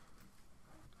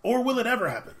 Or will it ever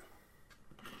happen?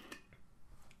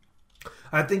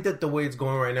 I think that the way it's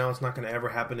going right now, it's not going to ever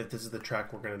happen if this is the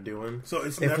track we're going to do in. So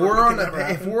it's if we're on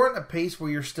a pace where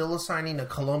you're still assigning a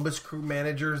Columbus Crew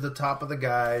manager as the top of the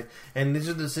guy, and these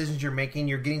are the decisions you're making,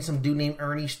 you're getting some dude named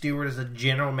Ernie Stewart as a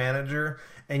general manager,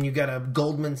 and you got a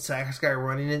Goldman Sachs guy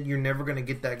running it, you're never going to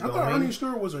get that going. I thought Ernie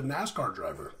Stewart was a NASCAR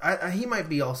driver. He might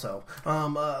be also.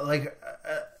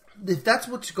 If that's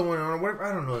what's going on, or whatever,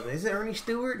 I don't know. Is it Ernie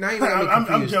Stewart? Now you're going to be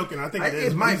confused. I'm joking. I think it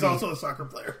is. He's also a soccer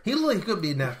player. He could be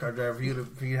a NASCAR driver for you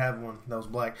to have one that was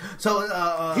black.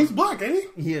 So he's black, ain't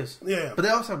he? He is. Yeah. But they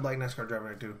also have black NASCAR driver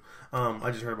there too.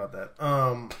 I just heard about that.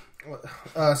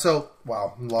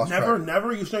 Wow, lost track.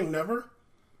 Never. You saying never?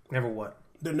 Never what?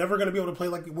 They're never going to be able to play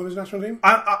like the women's national team.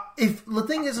 If the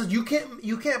thing is you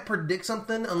can't predict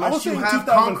something unless you have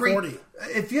concrete.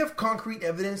 If you have concrete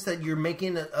evidence that you're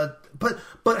making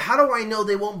but how do I know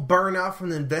they won't burn out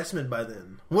from the investment by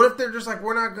then? What if they're just like we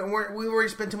already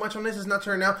spent too much on this? It's not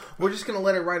turning out. We're just going to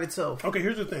let it write itself. Okay,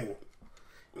 here's the thing.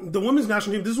 The women's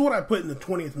national team. This is what I put in the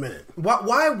 20th minute.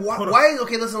 Why?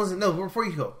 Okay, listen. No, before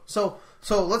you go. So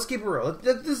let's keep it real.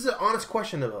 This is an honest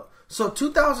question though. So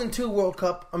 2002 World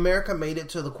Cup, America made it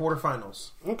to the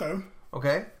quarterfinals.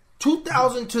 Okay.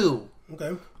 2002.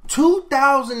 Okay.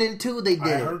 2002 they did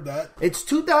it. I heard that. It's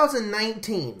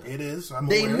 2019. It is.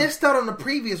 They missed out on the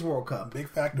previous World Cup. Big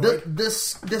factor. The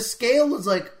scale is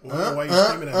like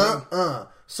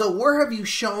So where have you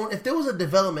shown, if there was a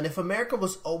development, if America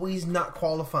was always not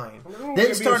qualifying,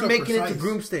 then started making it to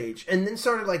group stage, and then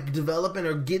started like developing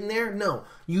or getting there? No,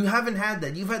 you haven't had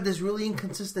that. You've had this really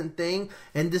inconsistent thing,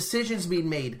 and decisions being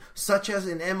made, such as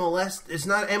in MLS.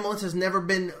 MLS has never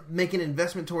been making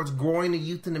investment towards growing the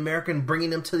youth in America and bringing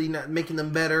them to making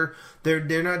them better.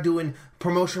 They're not doing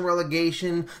promotion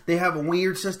relegation. They have a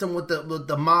weird system with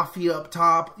the mafia up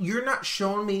top. You're not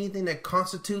showing me anything that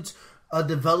constitutes a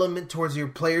development towards your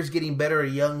players getting better at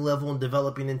a young level and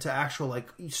developing into actual like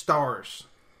stars.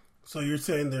 So you're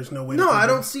saying there's no way? No, I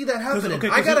don't see that happening.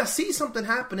 I gotta see something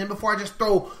happening before I just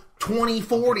throw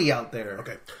 20-40 out there.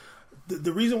 Okay.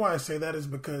 The reason why I say that is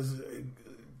because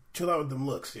chill out with them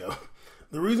looks, yo.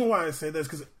 The reason why I say that is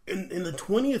because in the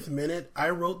 20th minute,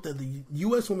 I wrote that the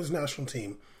U.S. Women's National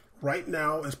Team right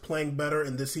now is playing better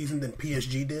in this season than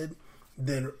PSG did,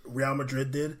 than Real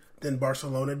Madrid did, than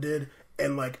Barcelona did,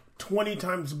 and like 20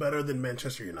 times better than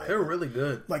Manchester United. They're really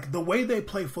good. Like the way they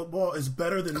play football is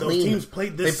better than those teams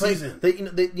played this season.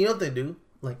 You know what they do?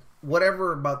 Like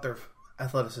whatever about their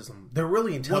athleticism, they're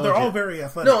really intelligent. Well, they're all very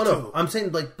athletic. No, too. I'm saying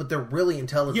but they're really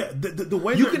intelligent. Yeah, the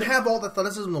way you can have all the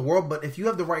athleticism in the world, but if you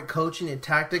have the right coaching and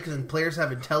tactics and players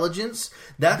have intelligence,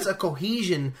 that's a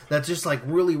cohesion that's just like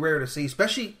really rare to see,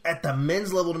 especially at the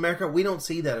men's level in America. We don't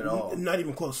see that at all. Not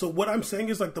even close. So what I'm saying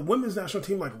is like the women's national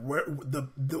team, like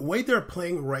the way they're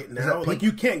playing right now, like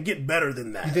you can't get better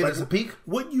than that. You think like, that's a peak?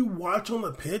 What you watch on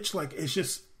the pitch, like it's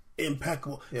just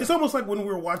impeccable. Yeah. It's almost like when we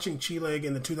were watching Chile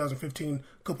in the 2015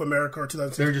 Copa America or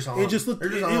 2016. They're just on. It just looked.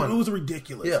 It was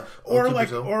ridiculous. Yeah. Or like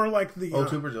the.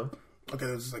 To Brazil. Okay,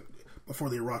 this is like before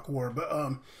the Iraq War, but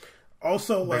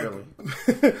also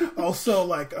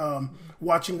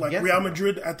watching like Real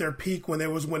Madrid at their peak when they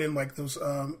was winning like those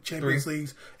Champions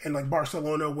Leagues, and like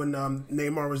Barcelona when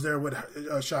Neymar was there with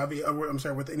Xavi. I'm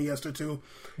sorry, with Iniesta too.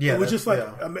 Yeah, it was just like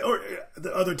or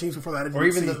the other teams before that. Or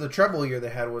even the treble year they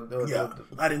had with.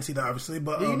 I didn't see that obviously,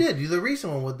 but you did. The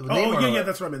recent one with Neymar. Yeah,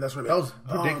 that's what I mean. That was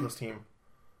a ridiculous team.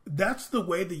 That's the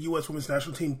way the U.S. women's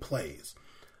national team plays.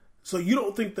 So you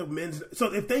don't think the men's...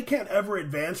 So if they can't ever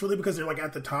advance, really, because they're, like,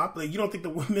 at the top, like, you don't think the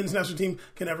women's national team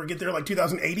can ever get there, like,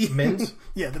 2080? Men's?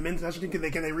 Yeah, the men's national team,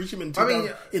 can they reach them in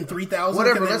 3000?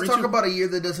 Whatever, let's talk about a year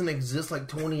that doesn't exist, like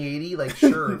 2080. Like,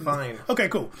 sure, fine. Okay,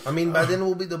 cool. I mean, by then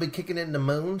they'll be kicking it in the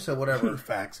moon, so whatever.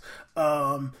 Facts.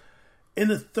 In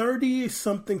the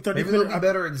 30-something... Maybe they'll be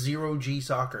better at zero-G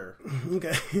soccer.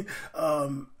 Okay.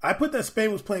 I put that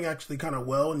Spain was playing actually kind of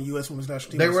well in the U.S. women's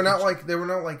national team. They were not like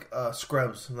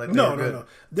scrubs. Like no.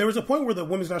 There was a point where the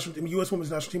women's national team, U.S.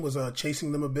 women's national team was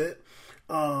chasing them a bit.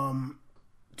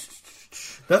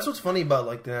 That's what's funny about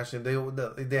like the national team.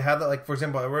 They have that, like, for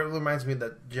example, it reminds me of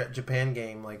that Japan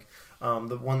game, like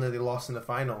the one that they lost in the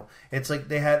final. It's like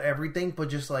they had everything, but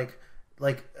just like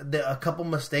a couple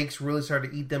mistakes really started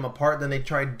to eat them apart. Then they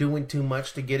tried doing too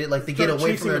much to get it. Like they get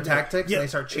away from their tactics and they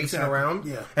start chasing around.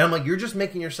 Yeah. And I'm like, you're just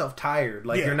making yourself tired.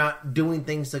 Like you're not doing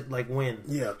things to like win.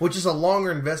 Yeah. Which is a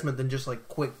longer investment than just like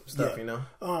quick stuff, you know?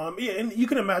 And you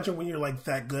can imagine when you're like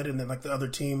that good and then like the other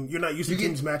team, you're not used to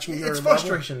teams matching your level.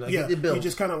 Frustration. Like, it builds. You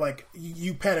just kind of like,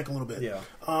 you panic a little bit. Yeah.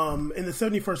 In the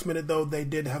 71st minute though, they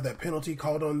did have that penalty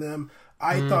called on them.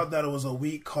 I thought that it was a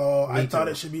weak call. I thought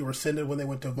it should be rescinded when they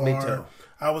went to VAR. Me too.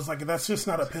 I was like, that's just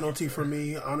not a penalty for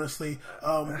me, honestly.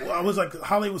 I was like,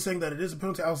 Holly was saying that it is a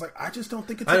penalty. I was like, I just don't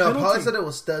think it's a penalty. Holly said it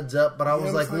was studs up, but I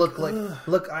was like,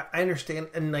 look, I understand.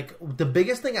 And like, the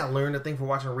biggest thing I learned, I think, from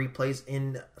watching replays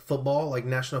in football, like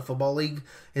National Football League,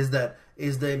 is the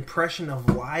impression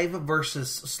of live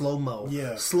versus slow-mo.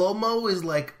 Yeah. Slow-mo is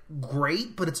like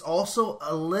great, but it's also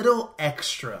a little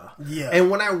extra. Yeah.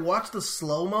 And when I watched the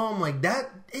slow-mo, I'm like,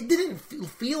 it didn't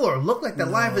feel or look like that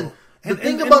live. And the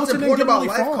thing about what's important about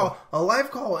a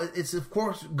live call, it's of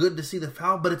course good to see the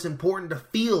foul, but it's important to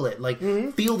feel it. Like,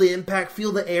 feel the impact,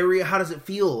 feel the area, how does it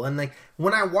feel? And like,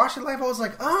 when I watched it live, I was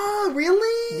like, oh,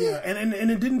 really? Yeah,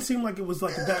 and it didn't seem like it was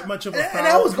like that much of a foul. And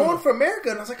I was going for America,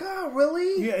 and I was like, oh,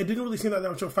 really? Yeah, it didn't really seem like that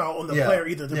much of a foul on the player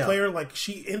either. The player, like,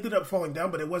 she ended up falling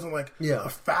down, but it wasn't like a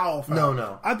foul.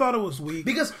 No. I thought it was weak.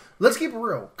 Because, let's keep it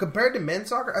real, compared to men's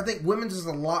soccer, I think women's is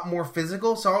a lot more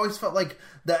physical, so I always felt like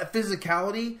that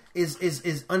physicality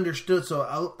is understood.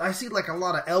 So I see like a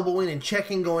lot of elbowing and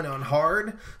checking going on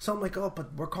hard. So I'm like, oh,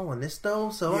 but we're calling this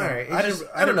though. So all right,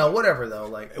 I don't know, whatever though.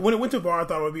 Like when it went to VAR, I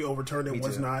thought it would be overturned. It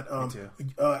was not.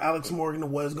 Alex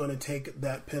Morgan was going to take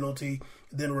that penalty.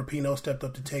 Then Rapinoe stepped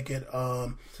up to take it.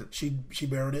 She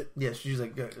buried it. Yeah, she's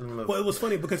like... Well, it was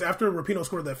funny because after Rapinoe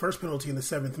scored that first penalty in the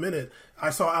 7th minute, I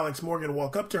saw Alex Morgan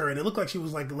walk up to her, and it looked like she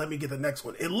was like, let me get the next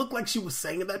one. It looked like she was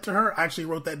saying that to her. I actually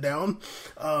wrote that down.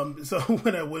 So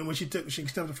when she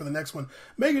stepped up for the next one,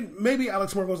 maybe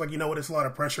Alex Morgan was like, you know what, it's a lot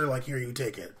of pressure, like, here, you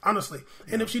take it. Honestly.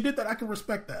 Yeah. And if she did that, I can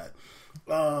respect that.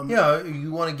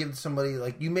 You want to give somebody,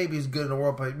 like, you may be as good in the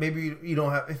world, but maybe you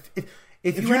don't have...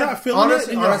 If you're not feeling it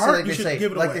in your heart, you should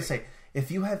give it away. Like they say,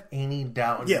 if you have any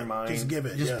doubt in your mind, just give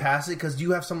it. Just pass it, because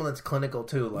you have someone that's clinical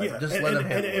too. Like, just let them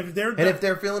handle it. And if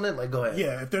they're feeling it, like, go ahead.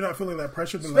 Yeah, if they're not feeling that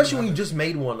pressure, then especially when you just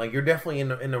made one, like you're definitely in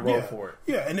the role for it.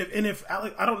 Yeah, and if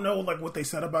Alex, I don't know like what they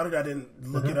said about it. I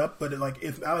didn't look it up, but like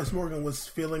if Alex Morgan was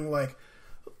feeling like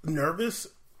nervous.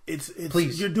 It's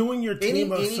you're doing your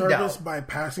team a service by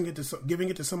passing it to giving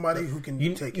it to somebody who can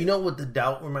take it. You know what the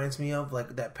doubt reminds me of?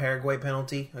 Like that Paraguay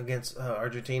penalty against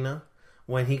Argentina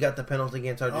when he got the penalty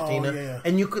against Argentina,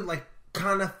 and you could like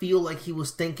kind of feel like he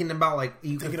was thinking about like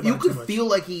you could feel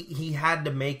like he had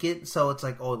to make it. So it's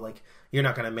like, oh, like you're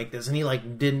not gonna make this, and he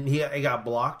like didn't. He got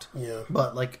blocked. Yeah,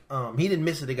 but like he didn't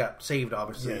miss it. It got saved,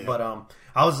 obviously. Yeah. But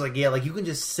I was like, like you can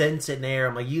just sense it in the air.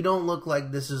 I'm like, you don't look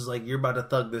like this is like you're about to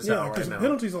thug this out right now.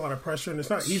 Penalty's a lot of pressure, and it's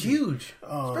not easy. Huge,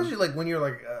 especially like when you're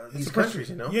like these countries,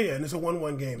 you know. Yeah, and it's a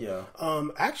 1-1 game. Yeah.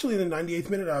 Actually, in the 98th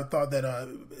minute, I thought that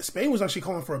Spain was actually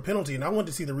calling for a penalty, and I wanted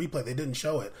to see the replay. They didn't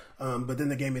show it, but then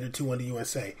the game made it 2-1 to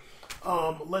USA.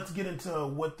 Let's get into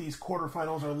what these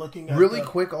quarterfinals are looking at. Really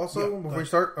quick, also before we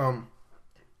start,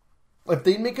 if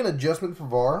they make an adjustment for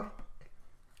VAR.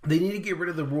 They need to get rid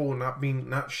of the rule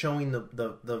not showing the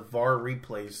VAR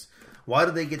replays. Why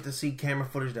do they get to see camera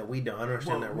footage that we don't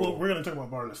understand that rule? Well, we're going to talk about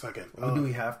VAR in a second. Do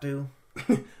we have to?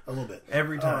 A little bit.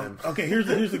 Every time. Okay, here's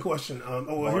the question.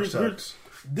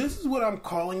 This is what I'm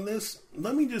calling this.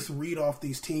 Let me just read off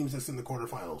these teams that's in the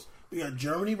quarterfinals. We got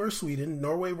Germany versus Sweden,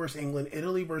 Norway versus England,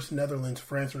 Italy versus Netherlands,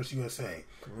 France versus USA.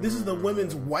 This is the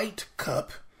Women's White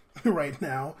Cup right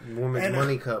now. Women's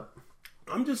Money Cup.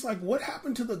 I'm just like, what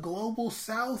happened to the Global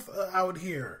South out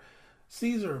here?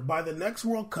 Caesar, by the next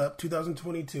World Cup,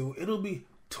 2022, it'll be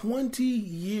 20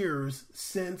 years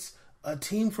since a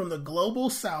team from the Global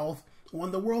South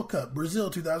won the World Cup. Brazil,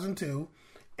 2002.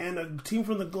 And a team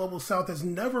from the Global South has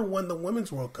never won the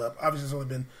Women's World Cup. Obviously, it's only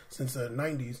been since the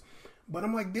 90s. But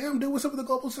I'm like, damn, dude, what's up with the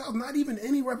Global South? Not even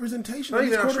any representation. Not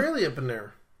even Australia up in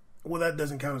there. Well, that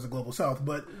doesn't count as the Global South,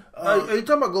 but... are you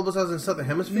talking about Global South in the Southern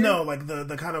Hemisphere? No, like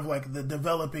the kind of like the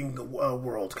developing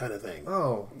world kind of thing.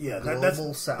 Oh, yeah,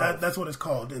 Global South. That's what it's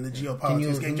called in the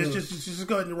geopolitics game. Just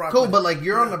go ahead and rock. Cool, but like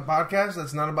you're on a podcast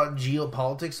that's not about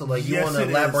geopolitics, so like you want to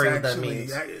elaborate what that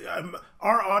means.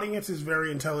 Our audience is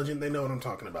very intelligent. They know what I'm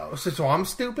talking about. So I'm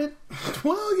stupid?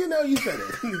 Well, you said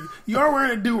it. You are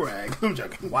wearing a do-rag. I'm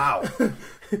joking. Wow.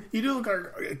 You do look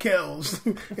like Kells.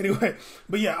 Anyway,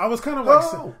 but yeah, I was kind of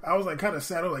like, I was like kind of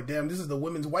sad. I was like, damn, this is the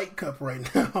Women's White Cup right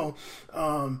now.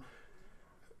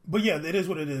 But yeah, it is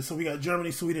what it is. So we got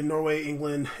Germany, Sweden, Norway,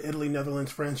 England, Italy,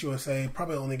 Netherlands, France, USA.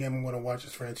 Probably the only game I'm going to watch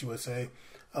is France, USA.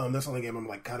 That's the only game I'm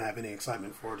like kind of have any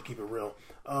excitement for, to keep it real.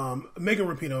 Megan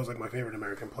Rapinoe is like my favorite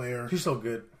American player. She's so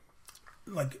good.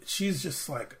 Like she's just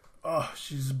like,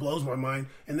 she just blows my mind.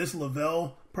 And this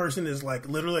Lavelle person is like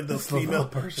literally like the female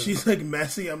person. She's like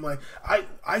messy. I'm like,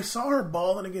 I saw her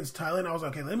balling against Thailand. I was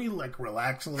like, okay, let me like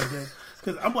relax a little bit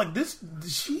because I'm like,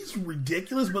 she's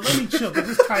ridiculous. But let me chill because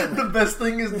it's Thailand. The best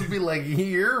thing is to be like,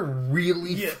 you're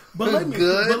really good. But let me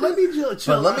chill.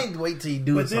 But let me wait till you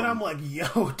do it. But then I'm like,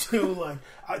 yo, dude, like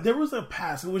there was a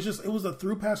pass. It was a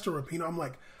through pass to Rapinoe. I'm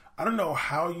like, I don't know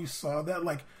how you saw that.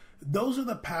 Like those are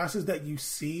the passes that you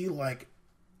see like.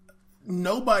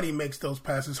 Nobody makes those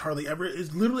passes hardly ever.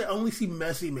 It's literally I only see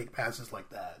Messi make passes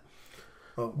like that.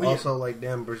 Well, also, like,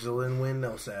 damn, Brazilian win,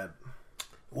 no sad.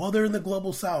 Well, they're in the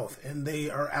Global South, and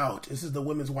they are out. This is the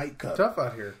Women's White Cup. Tough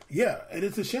out here. Yeah, and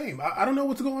it's a shame. I don't know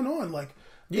what's going on. Like,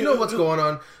 you know what's going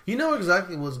on. You know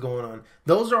exactly what's going on.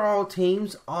 Those are all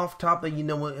teams off top that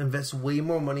invest way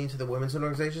more money into the women's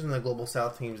organizations than the Global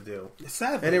South teams do.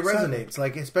 Sadly, and it resonates,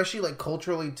 like especially like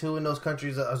culturally too in those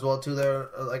countries as well too. They're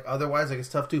like otherwise like it's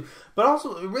tough too. But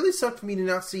also, it really sucked for me to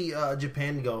not see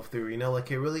Japan go through. You know,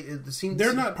 like it seems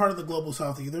they're not part of the Global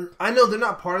South either. I know they're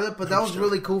not part of it, but that was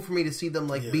really cool for me to see them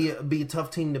like be a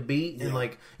tough team to beat and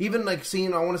like even like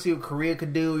seeing. I want to see what Korea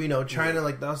could do. You know, China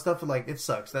like that stuff. Like it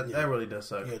sucks. That really does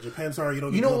suck. Yeah, Japan. Sorry, you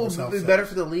know what would be better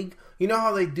for the league? You know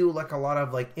how they do like a lot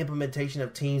of like implementation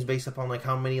of teams based upon like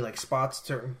how many like spots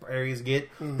certain areas get.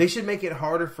 They should make it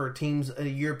harder for teams,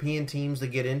 European teams, to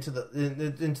get into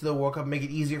the World Cup. Make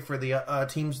it easier for the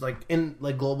teams like in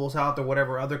like Global South or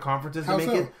whatever other conferences to make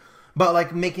it. But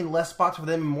like making less spots for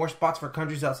them and more spots for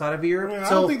countries outside of Europe. Yeah, I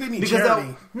don't think they need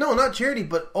charity. No, not charity,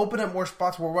 but open up more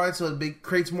spots worldwide so it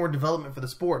creates more development for the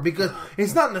sport. Because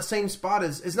it's not in the same spot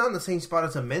as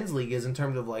a men's league is in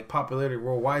terms of like popularity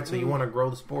worldwide. So you want to grow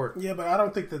the sport. Yeah, but I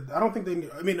don't think they.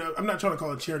 I mean, I'm not trying to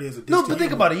call it charity as a. No, but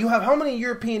think about it. You have how many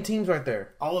European teams right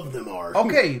there? All of them are.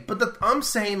 Okay, but I'm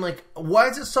saying like, why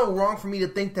is it so wrong for me to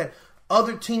think that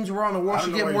other teams around the world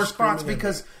should get more spots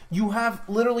because you have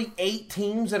literally 8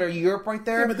 teams that are Europe right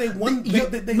there. Yeah, but they won.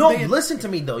 Listen to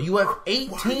me though. You have 8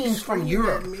 teams from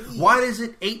Europe. Why is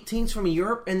it 8 teams from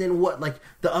Europe and then what? Like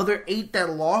the other 8 that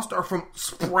lost are from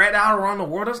spread out around the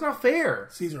world? That's not fair.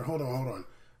 Caesar, hold on.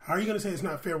 How are you going to say it's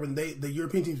not fair when the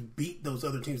European teams beat those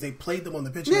other teams? They played them on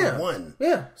the pitch and they won.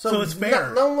 Yeah, so it's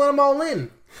fair. Don't let them all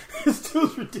in. It's too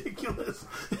ridiculous.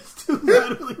 It's too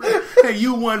literally ridiculous. Hey,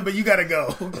 you won, but you got to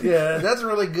go. Yeah, that's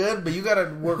really good, but you got to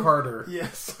work harder. Yeah,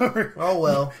 sorry. Oh,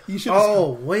 well. You should.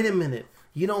 Wait a minute.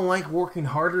 You don't like working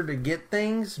harder to get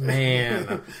things?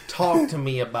 Man, talk to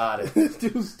me about it.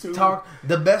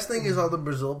 The best thing is all the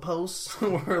Brazil posts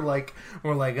where like,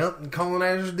 oh,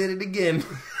 colonizers did it again.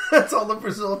 That's all the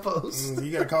Brazil posts. You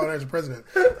got to colonize the president.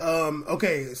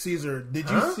 Okay, Caesar, did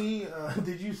you see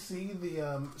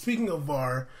the speaking of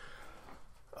VAR,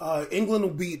 England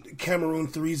will beat Cameroon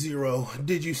 3-0.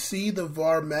 Did you see the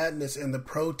VAR madness and the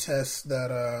protests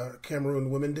that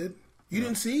Cameroon women did? You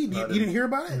didn't see? You didn't hear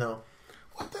about it? No.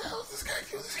 What the hell is this guy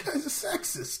doing? This guy's a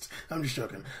sexist. I'm just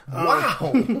joking.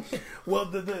 Wow. Well,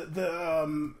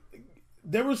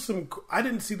 there was some. I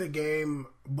didn't see the game,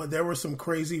 but there were some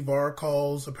crazy VAR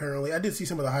calls. Apparently, I did see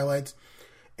some of the highlights,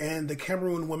 and the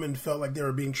Cameroon women felt like they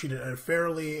were being treated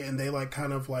unfairly, and they like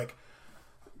kind of like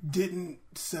didn't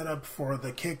set up for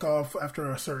the kickoff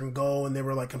after a certain goal, and they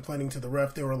were like complaining to the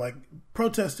ref. They were like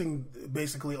protesting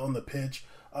basically on the pitch.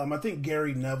 I think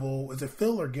Gary Neville, is it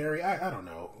Phil or Gary? I don't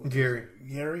know.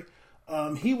 Gary.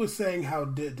 He was saying how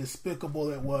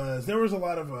despicable it was. There was a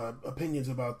lot of opinions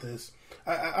about this.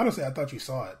 I honestly, I thought you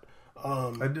saw it.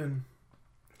 I didn't.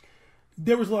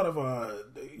 There was a lot of,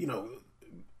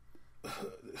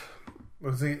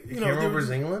 Was it Cameroon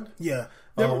versus England? Yeah.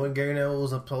 When Gary Neville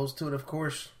was opposed to it, of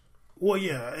course. Well,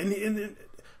 yeah, and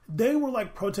they were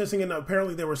like protesting, and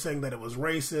apparently they were saying that it was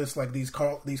racist, like these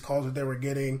calls that they were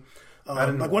getting.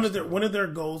 Like one of their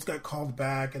goals got called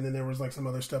back, and then there was like some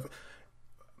other stuff.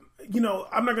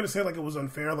 I'm not going to say like it was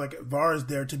unfair. Like VAR is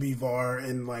there to be VAR,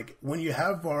 and like when you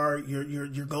have VAR,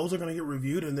 your goals are going to get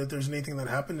reviewed, and if there's anything that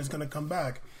happened, it's going to come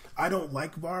back. I don't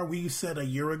like VAR. We said a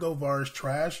year ago VAR is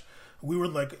trash. We were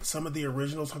like some of the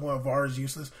originals talking about VAR is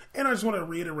useless, and I just want to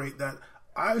reiterate that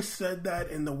I said that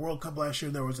in the World Cup last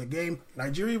year. There was a game,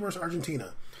 Nigeria versus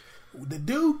Argentina. The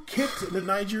dude kicked the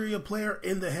Nigeria player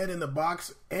in the head in the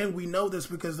box, and we know this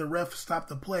because the ref stopped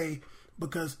the play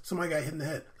because somebody got hit in the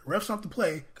head. The ref stopped the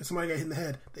play because somebody got hit in the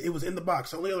head. It was in the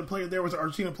box. The only other player there was an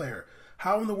Argentina player.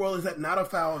 How in the world is that not a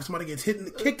foul if somebody gets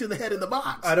kicked in the head in the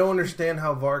box? I don't understand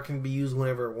how VAR can be used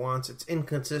whenever it wants. It's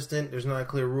inconsistent. There's not a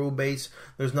clear rule base.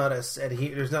 There's not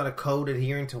a code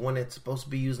adhering to when it's supposed to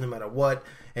be used no matter what.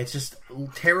 It's just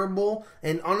terrible.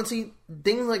 And honestly,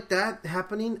 things like that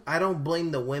happening, I don't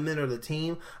blame the women or the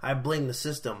team. I blame the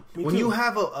system. When you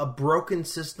have a broken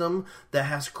system that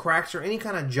has cracks or any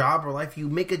kind of job or life, you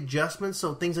make adjustments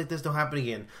so things like this don't happen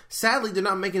again. Sadly, they're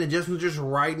not making adjustments, just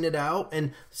riding it out.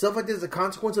 And stuff like this is a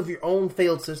consequence of your own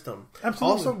failed system.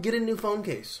 Absolutely. Also, get a new phone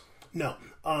case. No.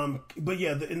 But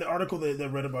yeah, in the article that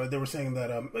read about it, they were saying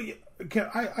that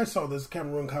I saw this.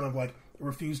 Cameroon kind of like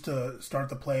refused to start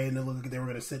the play, and it looked like they were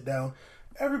going to sit down.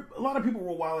 A lot of people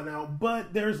were wilding out,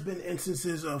 but there's been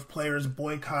instances of players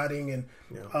boycotting and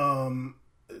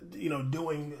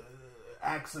doing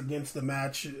acts against the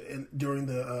match during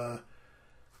the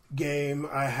game.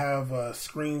 I have a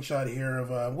screenshot here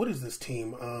of what is this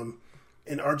team?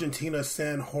 In Argentina,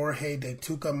 San Jorge de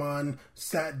Tucumán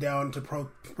sat down to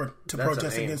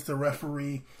protest against the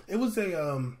referee. It was it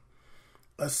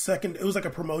was like a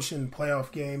promotion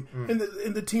playoff game,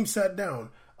 and the team sat down.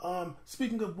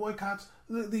 Speaking of boycotts,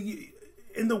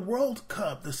 in the World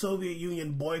Cup, the Soviet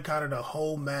Union boycotted a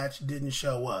whole match, didn't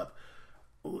show up.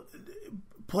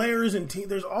 Players and teams,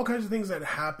 there's all kinds of things that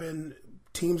happen.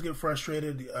 Teams get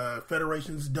frustrated.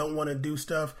 Federations don't want to do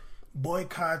stuff.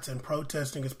 Boycotts and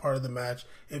protesting is part of the match.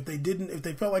 If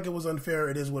they felt like it was unfair,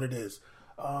 it is what it is.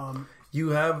 You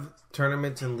have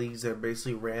tournaments and leagues that are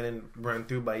basically run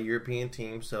through by European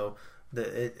teams, so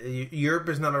Europe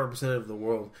is not a representative of the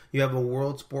world. You have a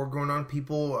world sport going on.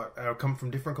 People come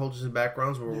from different cultures and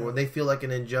backgrounds where when they feel like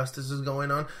an injustice is going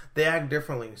on, they act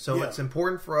differently. So it's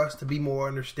important for us to be more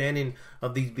understanding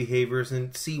of these behaviors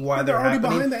and see why they're happening.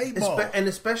 Behind the eight ball. And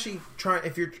especially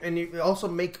you also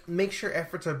make sure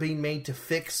efforts are being made to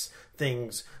fix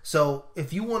things. So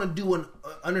if you want to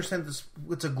understand this,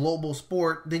 it's a global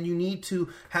sport, then you need to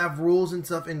have rules and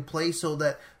stuff in place so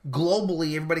that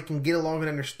globally everybody can get along and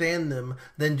understand them.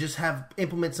 Then just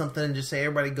implement something and just say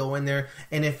everybody go in there.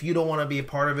 And if you don't want to be a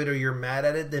part of it or you're mad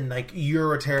at it, then like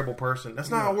you're a terrible person. That's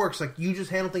not how it works. Like you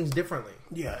just handle things differently.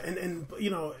 Yeah, and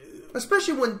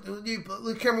especially when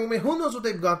Cameron, who knows what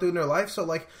they've gone through in their life? So,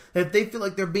 like, if they feel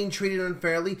like they're being treated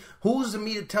unfairly, who's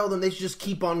me to tell them they should just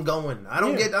keep on going? I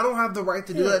don't have the right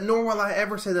to do that, nor will I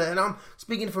ever say that. And I'm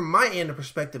speaking from my end of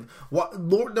perspective.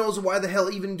 Lord knows why the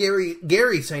hell even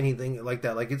Gary say anything like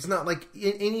that. Like, it's not like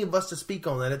any of us to speak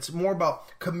on that. It's more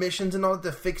about commissions and all that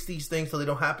to fix these things so they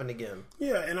don't happen again.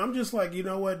 Yeah, and I'm just like, you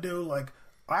know what, dude? Like,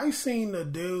 I seen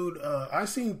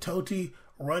Totti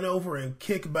run over and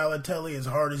kick Balotelli as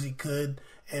hard as he could,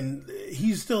 and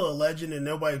he's still a legend, and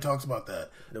nobody talks about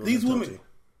that. These women,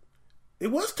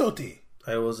 it was Totti.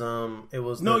 It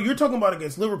was. No, you're talking about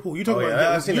against Liverpool. You're talking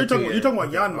about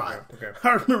Janmaat. Okay. I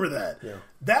remember that. Yeah.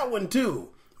 That one too.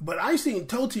 But I seen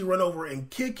Totti run over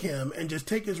and kick him and just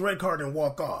take his red card and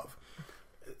walk off.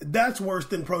 That's worse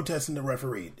than protesting the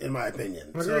referee, in my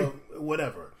opinion. So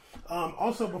whatever.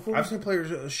 Also, before I've seen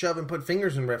players shove and put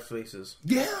fingers in ref faces.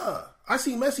 Yeah, I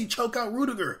seen Messi choke out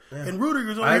Rudiger, and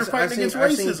Rudiger's over here fighting against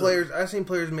racism. I've seen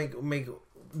players make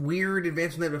weird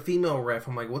advances at a female ref.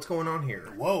 I'm like, what's going on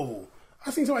here? Whoa!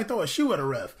 I seen somebody throw a shoe at a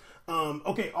ref.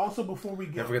 Okay. Also, before we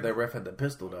get, don't forget that ref had the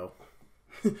pistol though.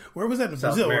 Where was that in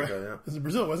South Brazil? America, right? It was in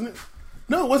Brazil, wasn't it?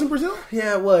 No, it wasn't Brazil.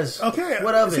 Yeah, it was. Okay,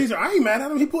 what of Caesar? I ain't mad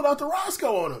at him. He pulled out the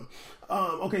Roscoe on him.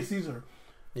 Okay, Caesar.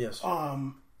 Yes.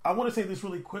 I want to say this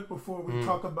really quick before we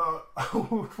talk about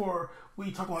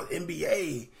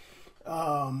NBA.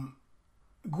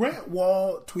 Grant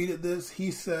Wall tweeted this.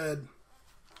 He said,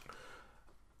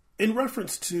 in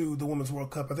reference to the Women's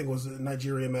World Cup, I think it was a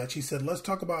Nigeria match, he said, let's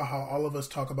talk about how all of us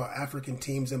talk about African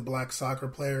teams and black soccer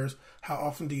players. How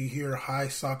often do you hear high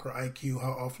soccer IQ?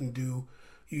 How often do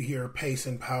you hear pace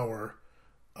and power?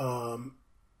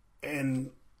 And,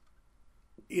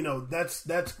 you know,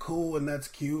 that's cool and that's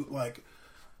cute. Like,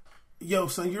 yo,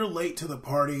 son, you're late to the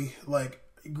party. Like,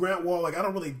 Grant Wall, like, I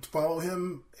don't really follow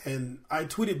him, and I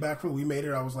tweeted back when we made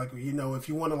it, I was like, you know, if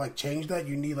you want to, like, change that,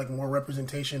 you need, like, more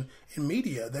representation in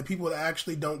media, that people that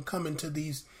actually don't come into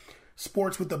these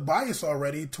sports with the bias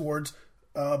already towards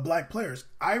black players.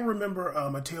 I remember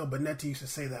Matteo Bonetti used to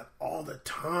say that all the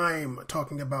time,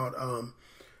 talking about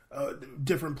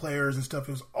different players and stuff.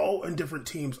 It was all in different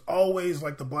teams, always,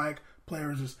 like, the black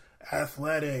players is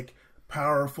athletic,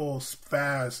 powerful,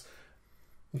 fast.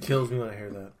 It kills me when I hear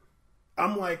that.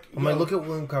 I'm like, look at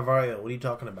William Carvalho. What are you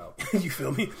talking about? You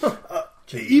feel me?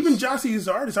 Even Gyasi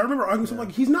Zardes. I remember arguing something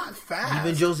like, he's not fast.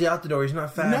 Even Josie Altidore, he's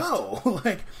not fast. No,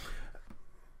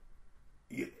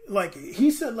 like he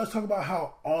said, let's talk about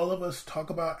how all of us talk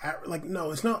about. Like,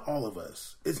 no, it's not all of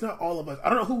us. It's not all of us. I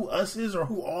don't know who us is or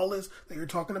who all is that you're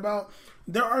talking about.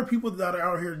 There are people that are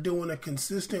out here doing a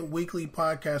consistent weekly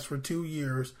podcast for 2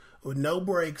 years with no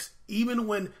breaks, even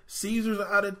when Caesar's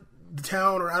out of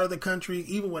town or out of the country,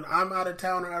 even when I'm out of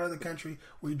town or out of the country,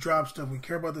 we drop stuff. We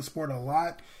care about the sport a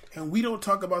lot, and we don't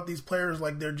talk about these players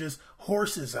like they're just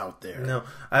horses out there. No,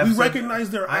 we recognize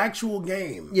their actual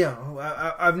game. Yeah,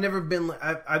 I've never been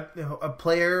a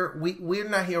player. We're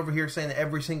not here over here saying that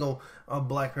every single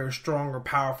black player is strong or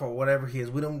powerful or whatever he is.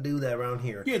 We don't do that around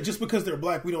here. Yeah, just because they're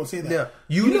black, we don't say that. Yeah,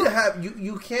 you need to have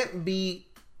you can't be.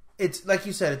 It's like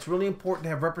you said. It's really important to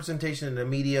have representation in the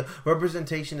media,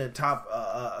 representation in top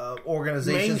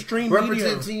organizations, mainstream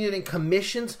representation media. in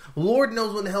commissions. Lord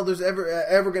knows when the hell there's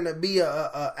ever going to be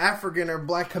a African or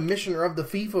black commissioner of the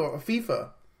FIFA.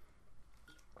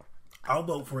 I'll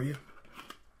vote for you.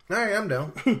 All right, I'm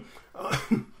down.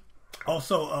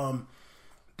 Also,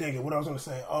 dang it, what I was going to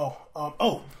say.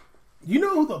 You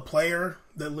know who the player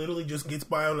that literally just gets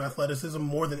by on athleticism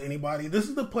more than anybody? This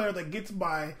is the player that gets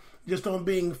by just on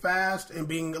being fast and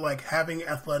being, like, having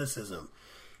athleticism.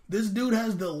 This dude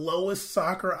has the lowest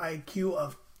soccer IQ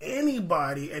of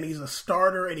anybody, and he's a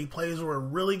starter, and he plays for a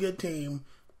really good team.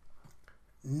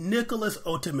 Nicholas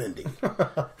Otamendi.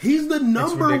 He's the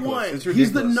number one.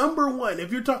 He's the number one. If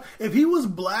he was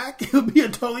black, it would be a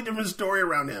totally different story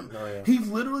around him. Oh, yeah. He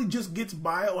literally just gets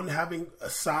by on having a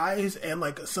size and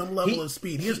like some level of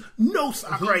speed. He has no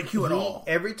soccer IQ at all.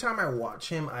 Every time I watch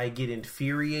him, I get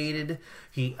infuriated.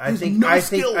 I think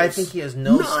he has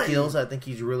no skills. I think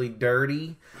he's really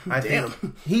dirty. I think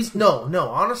he's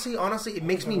honestly, it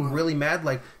makes me really mad.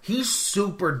 Like, he's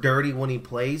super dirty when he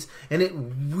plays, and it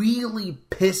really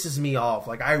pisses me off.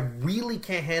 Like, I really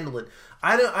can't handle it.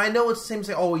 I know it's the same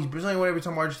thing. Oh, he's Brazilian, whatever. Every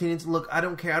time Argentinians look, I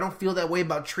don't care. I don't feel that way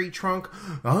about Tree Trunk.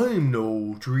 I'm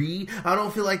no tree. I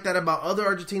don't feel like that about other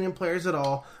Argentinian players at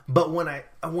all. But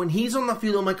when he's on the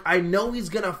field, I'm like, I know he's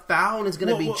gonna foul and it's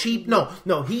gonna be cheap. No,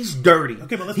 he's dirty.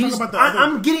 Okay, but let's talk about the other.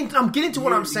 I'm getting to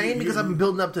what I'm saying because I've been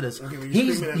building up to this. Okay,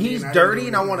 he's dirty,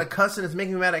 and I want to cuss, and it's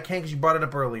making me mad. I can't because you brought it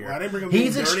up earlier. Well, I didn't bring him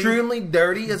he's extremely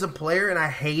dirty as a player, and I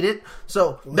hate it.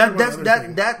 So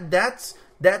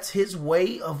that's his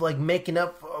way of like making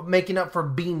up for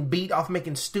being beat off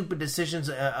making stupid decisions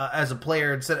as a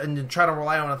player and then try to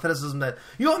rely on athleticism that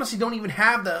you honestly don't even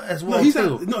have as well. He's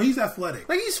athletic.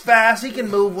 Like, he's fast, he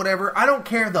can move, whatever. I don't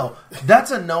care though.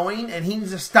 That's annoying, and he needs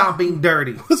to stop being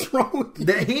dirty. What's wrong with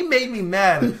you? He made me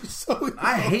mad.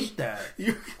 I hate that.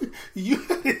 You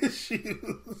have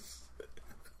issues.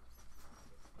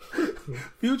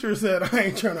 Future said, I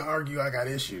ain't trying to argue, I got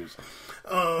issues.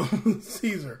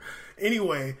 Caesar.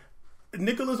 Anyway,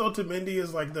 Nicholas Otamendi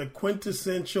is like the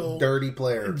quintessential dirty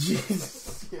player.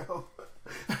 Jesus, yo.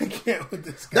 I can't with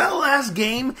this guy. That last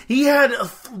game, he had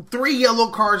 3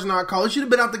 yellow cards not called. He should have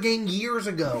been out the game years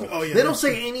ago. Oh, yeah, they don't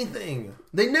say anything.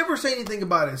 They never say anything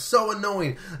about it. It's so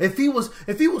annoying. If he was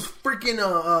freaking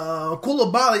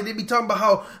Koulibaly, they'd be talking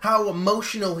about how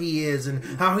emotional he is and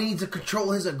how he needs to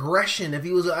control his aggression. If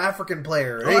he was an African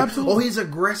player, absolutely. He's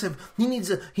aggressive. He needs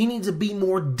to be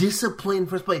more disciplined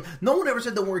for his play. No one ever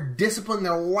said the word discipline in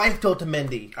their life to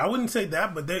Otamendi. I wouldn't say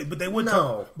that, but they would. No,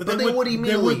 talk, but they would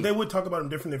immediately. They would talk about him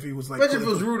different if he was like. Imagine if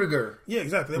it was Rudiger. Yeah,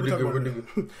 exactly. They would talk about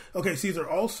him. Okay, Caesar.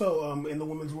 Also, in the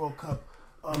Women's World Cup,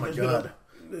 oh my God.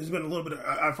 There's been a little bit of,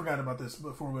 I forgot about this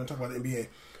before we're going to talk about the NBA.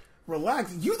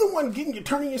 relax. You the one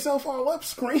turning yourself all up,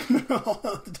 screaming all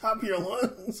at the top of your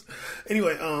lungs.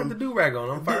 Anyway, got the do-rag on.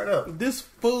 I'm fired up. This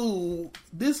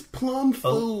plum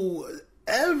fool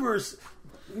ever...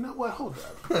 You know what? Hold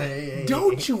up.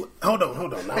 Don't you... Hold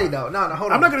on. No. Hey, no, hold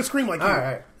on. I'm not going to scream like you. All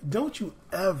right. Don't you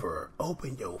ever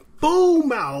open your fool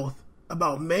mouth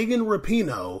about Megan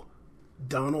Rapinoe,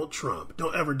 Donald Trump.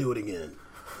 Don't ever do it again.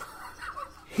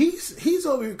 He's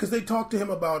over here because they talked to him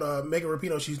about Megan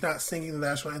Rapinoe. She's not singing the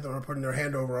national anthem or putting her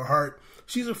hand over her heart.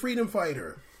 She's a freedom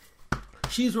fighter.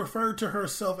 She's referred to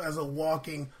herself as a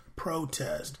walking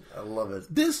protest. I love it.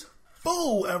 This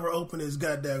fool ever opened his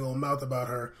goddamn mouth about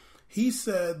her. He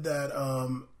said that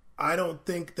I don't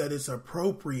think that it's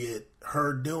appropriate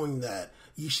her doing that.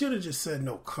 You should have just said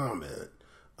no comment.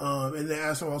 And they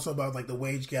asked him also about like the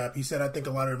wage gap. He said, I think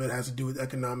a lot of it has to do with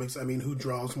economics. I mean, who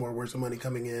draws more? Where's the money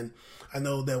coming in? I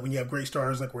know that when you have great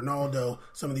stars like Ronaldo,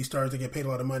 some of these stars, they get paid a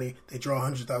lot of money. They draw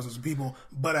hundreds of thousands of people,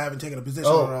 but I haven't taken a position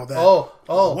on all that.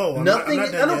 Whoa. Nothing, I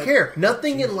don't care.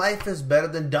 Nothing in life is better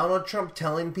than Donald Trump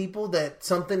telling people that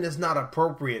something is not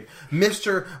appropriate.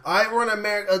 Mr. I run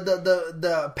America,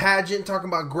 the pageant talking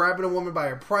about grabbing a woman by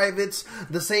her privates,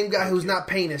 the same guy who's not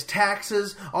paying his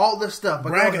taxes, all this stuff.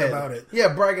 But bragging about it. Yeah,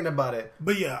 bragging about it.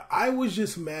 But yeah, I was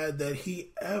just mad that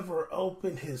he ever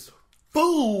opened his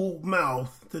fool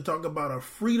mouth to talk about a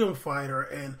freedom fighter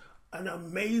and an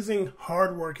amazing,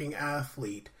 hardworking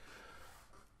athlete,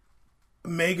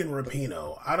 Megan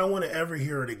Rapinoe. I don't want to ever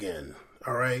hear it again.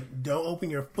 All right? Don't open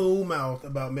your fool mouth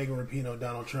about Megan Rapinoe,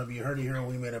 Donald Trump. You heard it here when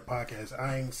we made a podcast.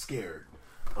 I ain't scared.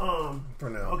 For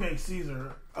now. Okay,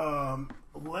 Caesar.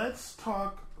 Let's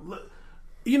talk...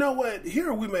 You know what?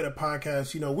 Here we made a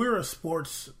podcast. You know, we're a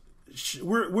sports...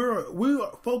 We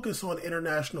focus on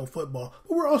international football,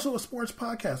 but we're also a sports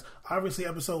podcast. Obviously,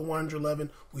 episode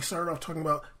 111, we started off talking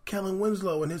about Kellen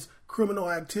Winslow and his criminal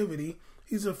activity.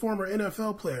 He's a former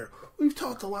NFL player. We've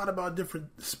talked a lot about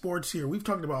different sports here. We've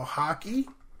talked about hockey.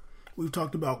 We've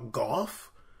talked about golf.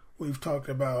 We've talked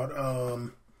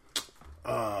about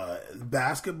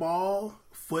basketball,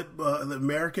 football,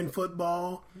 American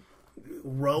football,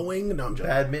 rowing. No, I'm joking.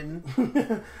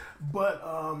 Badminton. But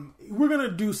we're going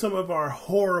to do some of our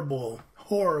horrible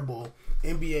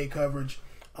NBA coverage.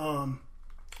 Hold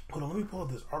on, let me pull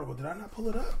up this article. Did I not pull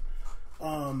it up?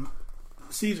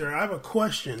 Caesar, I have a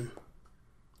question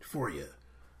for you.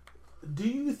 Do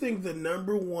you think the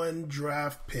number 1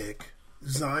 draft pick,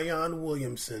 Zion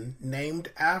Williamson,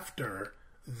 named after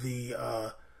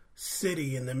the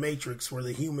city in the Matrix where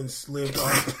the humans lived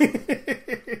on...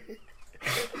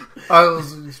 I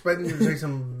was expecting you to say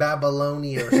some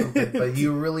Babylonia or something, but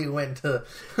you really went to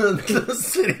the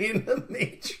city in the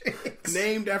Matrix.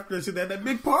 Named after the city. That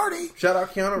big party. Shout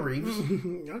out Keanu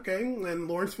Reeves. Okay, and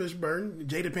Lawrence Fishburne,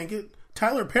 Jada Pinkett.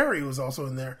 Tyler Perry was also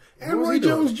in there. And Roy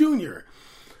Jones Jr.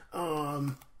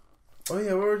 Oh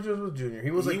yeah, Roy Jones Jr.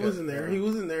 He was in there. He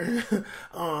was in there.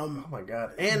 Oh my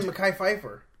god. And Mekhi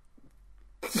Phifer.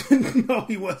 No,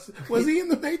 he was. Was he in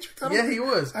the Matrix? Yeah, he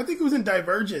was. I think he was in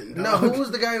Divergent. No, who was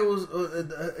the guy who was?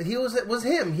 He was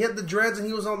him. He had the dreads and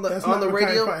he was on the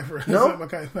radio. Pfeiffer. No, that's not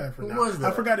Mekhi Phifer. Who was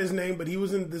that? I forgot his name, but he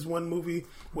was in this one movie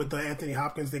with Anthony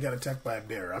Hopkins. They got attacked by a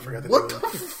bear. I forgot the name.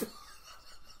 What?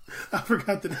 I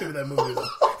forgot the name of that movie.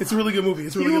 It's a really good movie.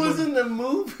 He was in the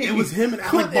movie. It was him and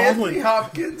Alec Baldwin. Anthony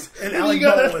Hopkins and Alec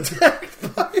Baldwin.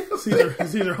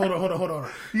 Caesar, hold on.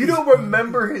 You don't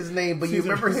remember his name, but you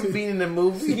remember him being in the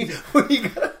movie when he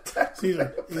got attacked.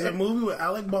 Caesar, it's a movie with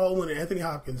Alec Baldwin and Anthony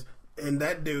Hopkins, and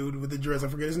that dude with the dress, I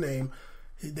forget his name.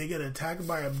 They get attacked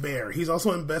by a bear. He's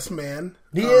also in Best Man.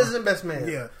 He is in Best Man.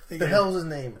 Yeah. The hell's his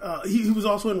name? He was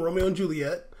also in Romeo and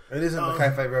Juliet. It isn't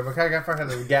Mekhi Phifer. Mekhi Phifer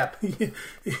has a gap.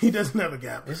 He doesn't have a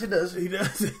gap. Yes, he does. He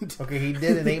doesn't. Okay, he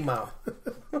did in 8 Mile.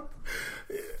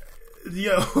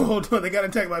 Yo, hold on. They got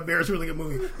attacked by bears. Really good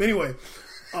movie. But anyway,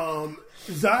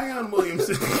 Zion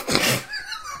Williamson.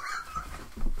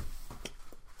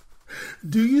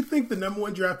 Do you think the number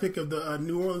 1 draft pick of the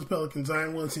New Orleans Pelicans,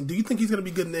 Zion Williamson, do you think he's going to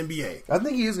be good in the NBA? I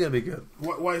think he is going to be good.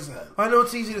 Why is that? I know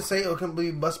it's easy to say, can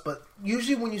be bust, but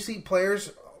usually when you see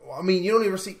players, I mean, you don't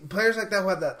ever see players like that who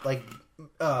have that, like,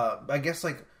 I guess,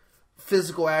 like,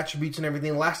 physical attributes and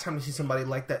everything. Last time you see somebody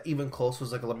like that even close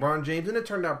was like a LeBron James, and it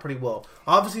turned out pretty well.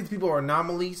 Obviously, the people are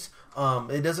anomalies.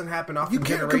 It doesn't happen often. You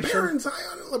can't compare Zion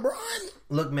and LeBron.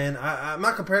 Look, man, I'm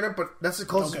not comparing it, but that's the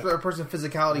closest person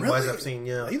physicality wise I've seen.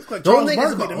 Yeah, he looks like the one thing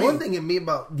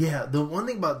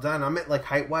about Zion, I meant like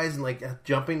height wise and like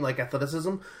jumping, like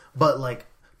athleticism, but like,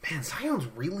 man, Zion's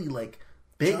really like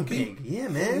big. Yeah,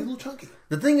 man, a little chunky.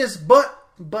 The thing is, but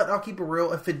I'll keep it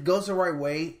real. If it goes the right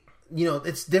way,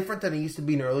 it's different than it used to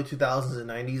be in the early 2000s and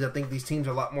 90s. I think these teams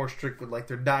are a lot more strict with like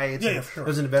their diets. Yeah, sure.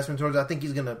 There's an investment towards it. I think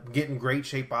he's going to get in great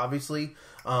shape, obviously.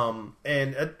 And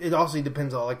it also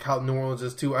depends on like how New Orleans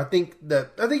is too. I think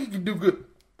he can do good.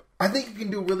 I think he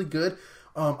can do really good.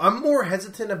 I'm more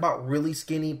hesitant about really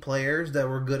skinny players that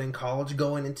were good in college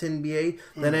going into NBA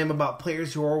than I am about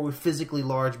players who are physically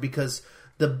large, because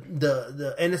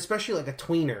and especially like a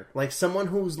tweener, like someone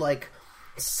who's like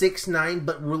 6'9",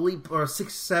 but really, or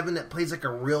 6'7", that plays like a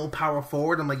real power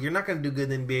forward. I'm like, you're not going to do good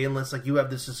in the NBA unless like you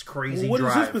have this crazy drive. What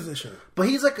is his position? But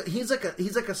he's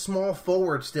like a small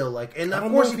forward still. Like, and of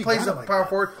course he plays a like power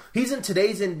forward. He's in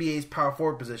today's NBA's power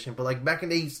forward position, but like back in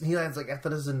the days, he has like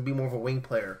athleticism to be more of a wing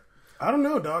player. I don't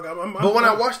know, dog. But when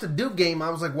I watched the Duke game,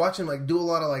 I was like watching like do a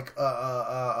lot of like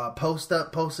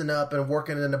posting up and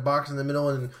working in the box in the middle,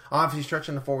 and obviously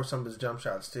stretching the floor with some of his jump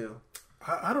shots too.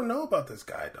 I don't know about this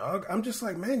guy, dog. I'm just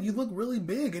like, man, you look really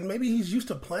big, and maybe he's used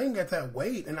to playing at that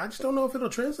weight, and I just don't know if it'll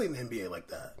translate in the NBA like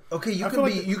that. Okay, you can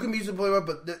be used to play well,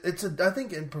 but I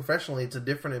think professionally, it's a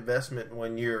different investment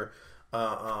when you're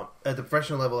at the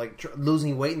professional level, like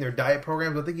losing weight in their diet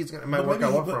programs. I think it might work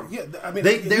out well for him. Yeah, I mean,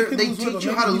 they teach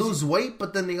you how to lose weight,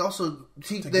 but then they also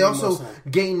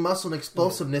gain muscle and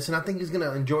explosiveness, and I think he's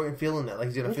gonna enjoy and feeling that. Like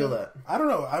he's gonna feel that. I don't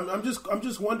know. I'm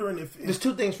just wondering if there's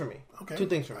two things for me. Okay, 2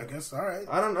 things for me. I guess. All right.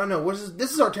 I don't know.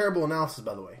 This is our terrible analysis,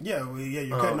 by the way. Yeah.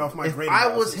 You're cutting off my great. If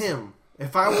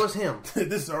I was him,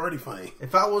 this is already funny.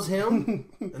 If I was him,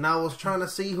 and I was trying to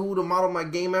see who to model my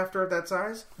game after at that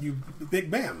size, you Big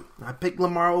Bam. I pick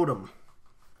Lamar Odom.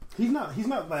 He's not.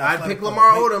 I pick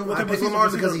Lamar Odom. I pick Lamar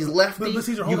because he's lefty. But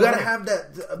you got to have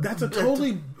that. That's a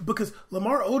totally because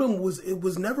Lamar Odom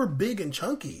was never big and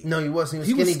chunky. No, he wasn't.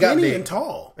 He was skinny, got big and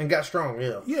tall, and got strong.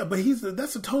 Yeah, yeah. But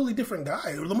that's a totally different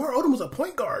guy. Lamar Odom was a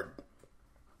point guard.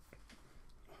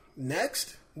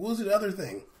 Next, what was the other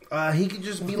thing? He could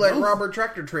just be like Robert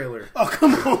Tractor Trailer. Oh,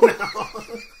 come on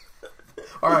now.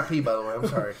 R.I.P. by the way. I'm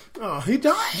sorry. Oh, he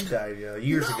died? He died,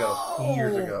 years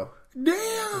ago.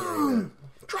 Damn.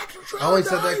 Tractor Trailer I only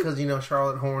said that because,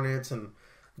 Charlotte Hornets and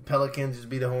Pelicans just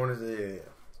beat the Hornets. Yeah.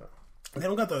 So. They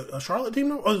don't got the Charlotte team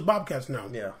now? Oh, it's Bobcats now.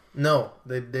 Yeah. No,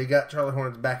 they got Charlotte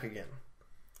Hornets back again.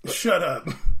 Shut up.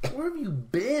 Where have you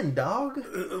been, dog?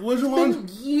 It's been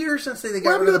years since they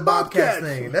got rid of the Bobcats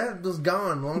thing. That was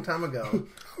gone a long time ago.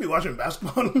 I'll be watching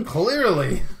basketball.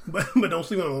 Clearly. But don't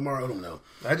sleep on Lamar Odom, though.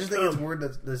 I just think it's weird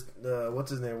that this, what's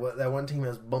his name? That one team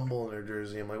has Bumble in their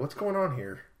jersey. I'm like, what's going on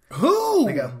here? Who?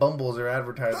 They got Bumble as their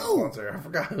advertising sponsor. I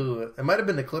forgot who. It might have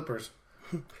been the Clippers.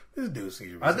 This dude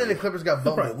serious. I think the Clippers got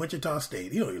Bumble. Probably Wichita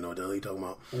State. You don't even know what the hell you're talking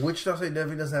about. Wichita State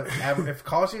definitely doesn't have... if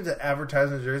college teams that advertise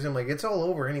in jersey, I'm like, it's all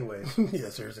over anyways. Yeah,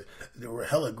 seriously. There were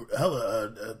hella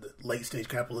late-stage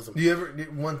capitalism.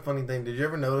 One funny thing, did you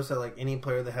ever notice that like any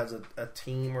player that has a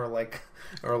team or like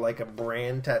a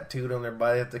brand tattooed on their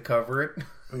body have to cover it?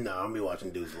 No, I'm be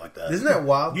watching dudes like that. Isn't that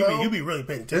wild, though? You be really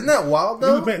paying attention. Isn't that wild,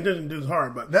 though? You be paying attention to dudes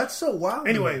hard, but... That's so wild.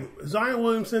 Anyway, Zion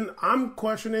Williamson, I'm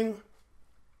questioning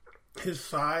his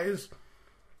size.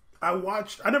 I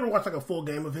never watched like a full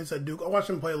game of his at Duke. I watched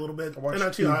him play a little bit, and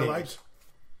I see highlights.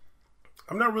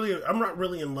 I'm not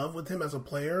really in love with him as a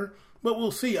player, but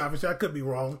we'll see. Obviously, I could be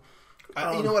wrong.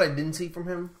 You know what I didn't see from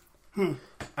him?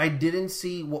 I didn't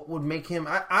see what would make him.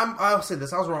 I'll say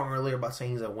this. I was wrong earlier about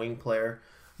saying he's a wing player.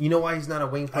 You know why he's not a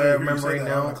wing player? I remember right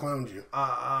now. I clowned you.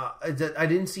 I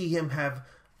didn't see him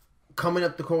coming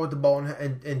up the court with the ball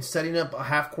and setting up a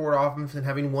half-court offense and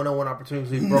having one-on-one opportunities.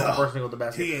 He broke the first single to the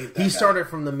basket. He started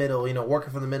from the middle,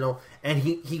 working from the middle, and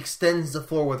he extends the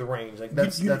floor with range. Like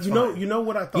that's you know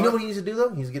what I thought. You know what he needs to do though?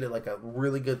 He's getting like a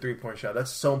really good 3-point shot.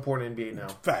 That's so important in NBA now.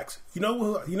 Facts. You know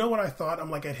what I thought?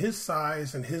 I'm like, at his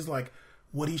size and his like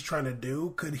what he's trying to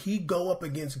do, could he go up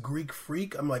against Greek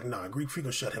Freak? I'm like, nah, Greek Freak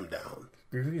will shut him down.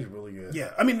 Greek Freak is really good.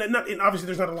 Yeah, I mean, obviously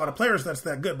there's not a lot of players that's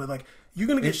that good, but like you're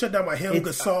gonna get shut down by him,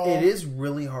 Gasol. It is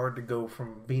really hard to go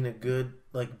from being a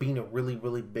really,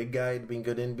 really big guy to being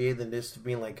good NBA than this to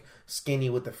being like skinny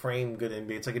with the frame good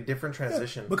NBA. It's like a different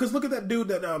transition. Yeah, because look at that dude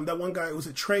that one guy, was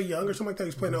it Trae Young or something like that?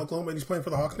 He's playing in Oklahoma and he's playing for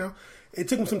the Hawks now. It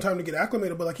took him some time to get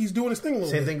acclimated, but like he's doing his thing a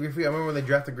little bit. Same thing, Greek Freak. I remember when they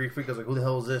drafted Greek Freak, I was like, who the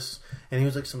hell is this? And he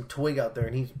was like some twig out there,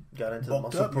 and he got into the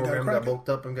muscle program, got bulked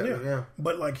up, and got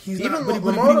But like he's even not,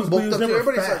 Lamar was bulked up too.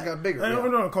 Everybody got bigger. I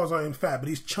don't call Zion fat, but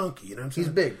he's chunky. You know what I'm saying?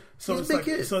 He's big. So he's it's big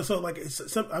kid. So like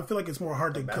I feel like it's more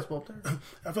hard to basketball player.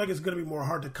 I feel like it's going to be more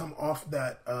hard to come off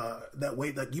that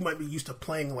weight. Like you might be used to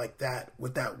playing like that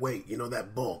with that weight,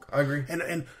 that bulk. I agree.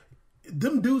 And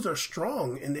them dudes are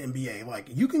strong in the NBA. Like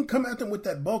you can come at them with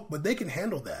that bulk, but they can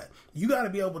handle that. You got to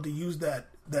be able to use that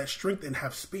strength and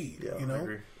have speed. Yeah, I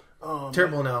agree.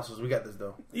 Terrible analysis. We got this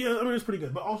though. Yeah, I mean it's pretty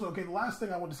good. But also, okay, the last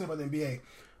thing I want to say about the NBA.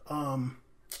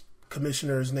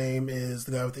 commissioner's name is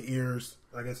the guy with the ears.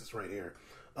 I guess it's right here.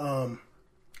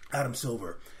 Adam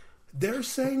Silver. They're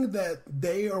saying that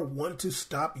they want to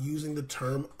stop using the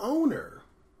term owner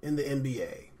in the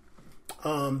NBA.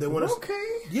 They want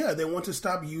to, they want to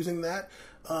stop using that.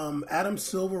 Adam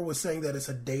Silver was saying that it's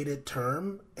a dated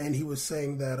term, and he was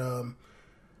saying that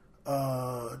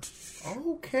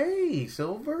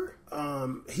Silver.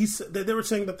 They were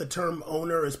saying that the term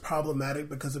owner is problematic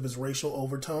because of his racial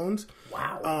overtones.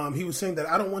 Wow. He was saying that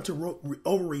I don't want to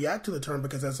overreact to the term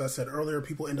because, as I said earlier,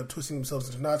 people end up twisting themselves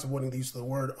into knots of wanting the use of the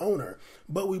word owner.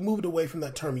 But we moved away from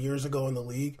that term years ago in the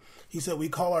league. He said we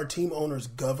call our team owners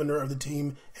governor of the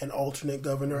team and alternate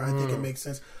governor. I think it makes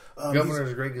sense. Governor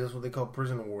is great because that's what they call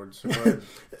prison awards. Right?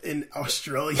 In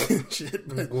Australian shit.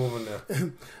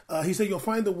 He said, you'll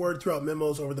find the word throughout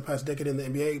memos over the past decade in the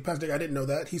NBA. Past decade, I didn't know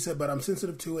that. He said, but I'm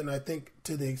sensitive to it, and I think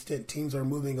to the extent teams are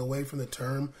moving away from the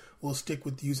term, we'll stick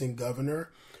with using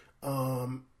governor.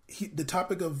 The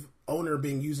topic of owner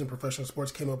being used in professional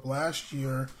sports came up last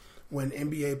year when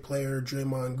NBA player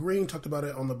Draymond Green talked about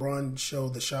it on LeBron's show,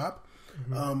 The Shop.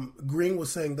 Mm-hmm. Green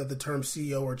was saying that the term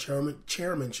CEO or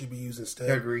chairman should be used instead.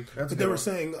 I agree. But they were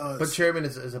saying, but chairman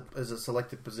is a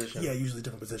selected position. Yeah, usually a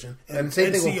different position. And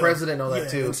same thing with president and all that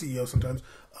too. And CEO sometimes.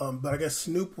 But I guess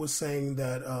Snoop was saying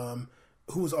that,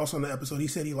 who was also on the episode, he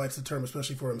said he likes the term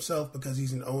especially for himself because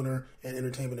he's an owner in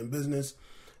entertainment and business.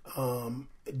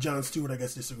 Jon Stewart, I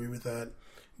guess, disagreed with that.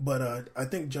 But I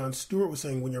think Jon Stewart was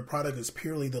saying when your product is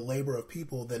purely the labor of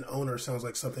people, then owner sounds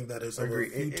like something that is of a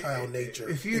futile nature.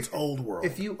 It's old world.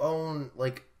 If you own,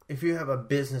 like, if you have a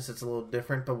business, it's a little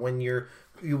different. But when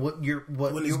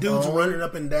when these dudes running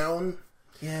up and down,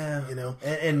 you know,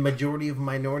 and majority of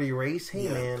minority race,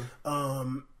 man.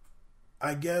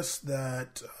 I guess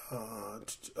that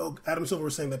Adam Silver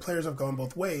was saying that players have gone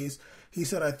both ways. He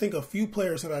said, I think a few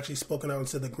players have actually spoken out and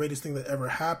said the greatest thing that ever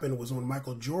happened was when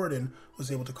Michael Jordan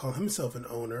was able to call himself an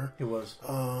owner. He was. That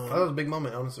was a big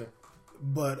moment, honestly.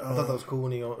 But I thought that was cool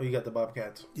when he got the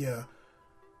Bobcats. Yeah.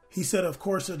 He said, of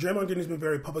course, Draymond Green has been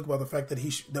very public about the fact that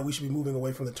that we should be moving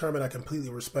away from the term, and I completely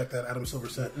respect that, Adam Silver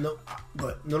said. No,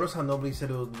 but notice how nobody said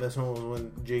it was the best one was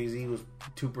when Jay-Z was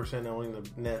 2% owning the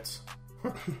Nets.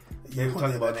 They were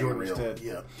talking about Jordan instead.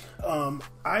 Yeah.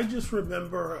 I just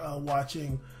remember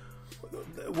watching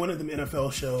one of them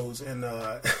NFL shows and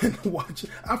watching.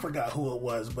 I forgot who it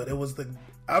was, but it was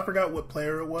I forgot what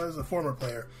player it was, a former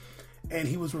player, and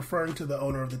he was referring to the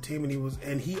owner of the team,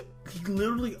 and he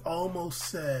literally almost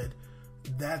said,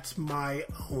 "That's my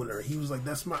owner." He was like,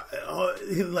 "That's my,"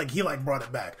 he brought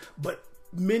it back. But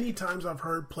many times I've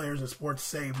heard players in sports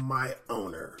say "my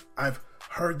owner." I've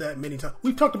heard that many times.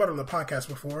 We've talked about it on the podcast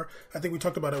before. I think we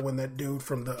talked about it when that dude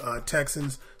from the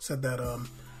Texans said that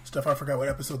stuff. I forgot what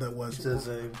episode that was. It says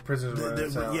prisoners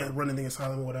running the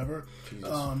asylum or whatever.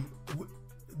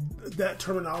 That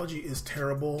terminology is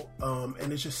terrible,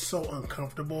 and it's just so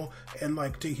uncomfortable. And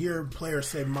like to hear players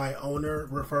say "my owner"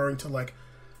 referring to like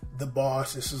the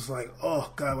boss, this is like,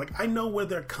 oh god, like I know where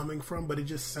they're coming from, but it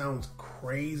just sounds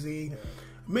crazy. Yeah.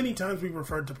 Many times we've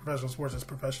referred to professional sports as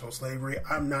professional slavery.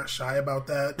 I'm not shy about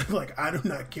that. Like, I do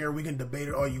not care. We can debate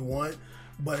it all you want.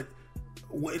 But,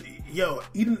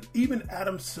 even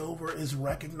Adam Silver is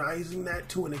recognizing that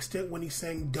to an extent when he's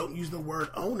saying don't use the word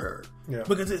owner. Yeah.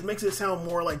 Because it makes it sound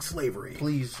more like slavery.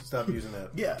 Please stop using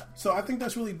that. Yeah. So I think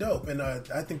that's really dope. And I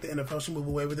think the NFL should move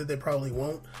away with it. They probably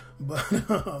won't. But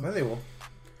no, they will.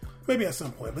 Maybe at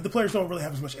some point, but the players don't really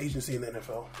have as much agency in the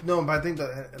NFL. No, but I think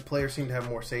the players seem to have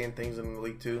more say in things in the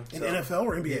league too. In NFL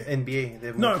or NBA? Yeah, NBA. They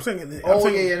have no, more. I'm saying.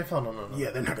 NFL. No.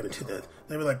 Yeah, they're not going to do that.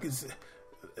 They were like,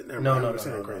 no,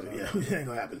 crazy. Yeah, it ain't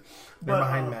gonna happen. They're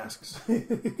behind masks.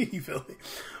 You feel me?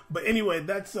 But anyway,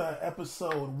 that's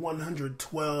episode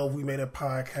 112. We made a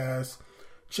podcast.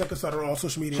 Check us out on all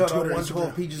social media. Shout Twitter, out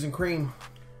 112 Peaches and Cream.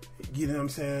 You know what I'm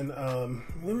saying?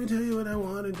 Let me tell you what I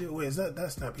want to do. Wait,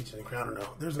 that's not Peaches and Cream? I don't know.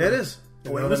 There's it is.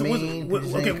 Wait, what's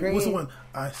the one?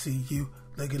 I see you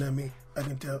looking at me. I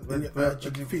can tell when you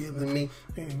feel me.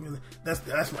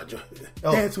 That's my joint.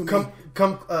 Dance with me.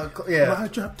 Come, yeah. My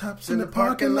drop tops in the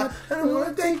parking lot. I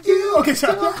want to thank you. Okay, so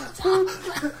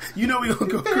you know we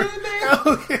gonna go crazy.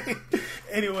 Okay.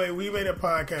 Anyway, we made a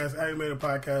podcast. I made a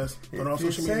podcast on all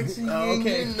social media.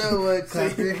 Okay, you know what?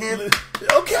 Clap your hands.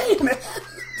 Okay, man.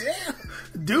 Damn.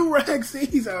 Do-rag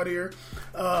C's out here.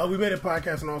 We made a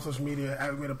podcast on all social media.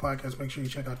 We made a podcast. Make sure you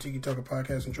check out Tiki Talker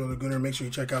Podcast and Joe Laguna. Make sure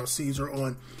you check out Caesar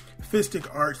on Fistic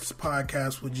Arts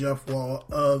Podcast with Jeff Wall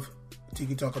of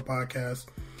Tiki Talker Podcast.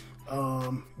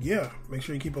 Make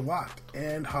sure you keep it locked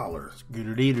and holler.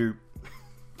 Good.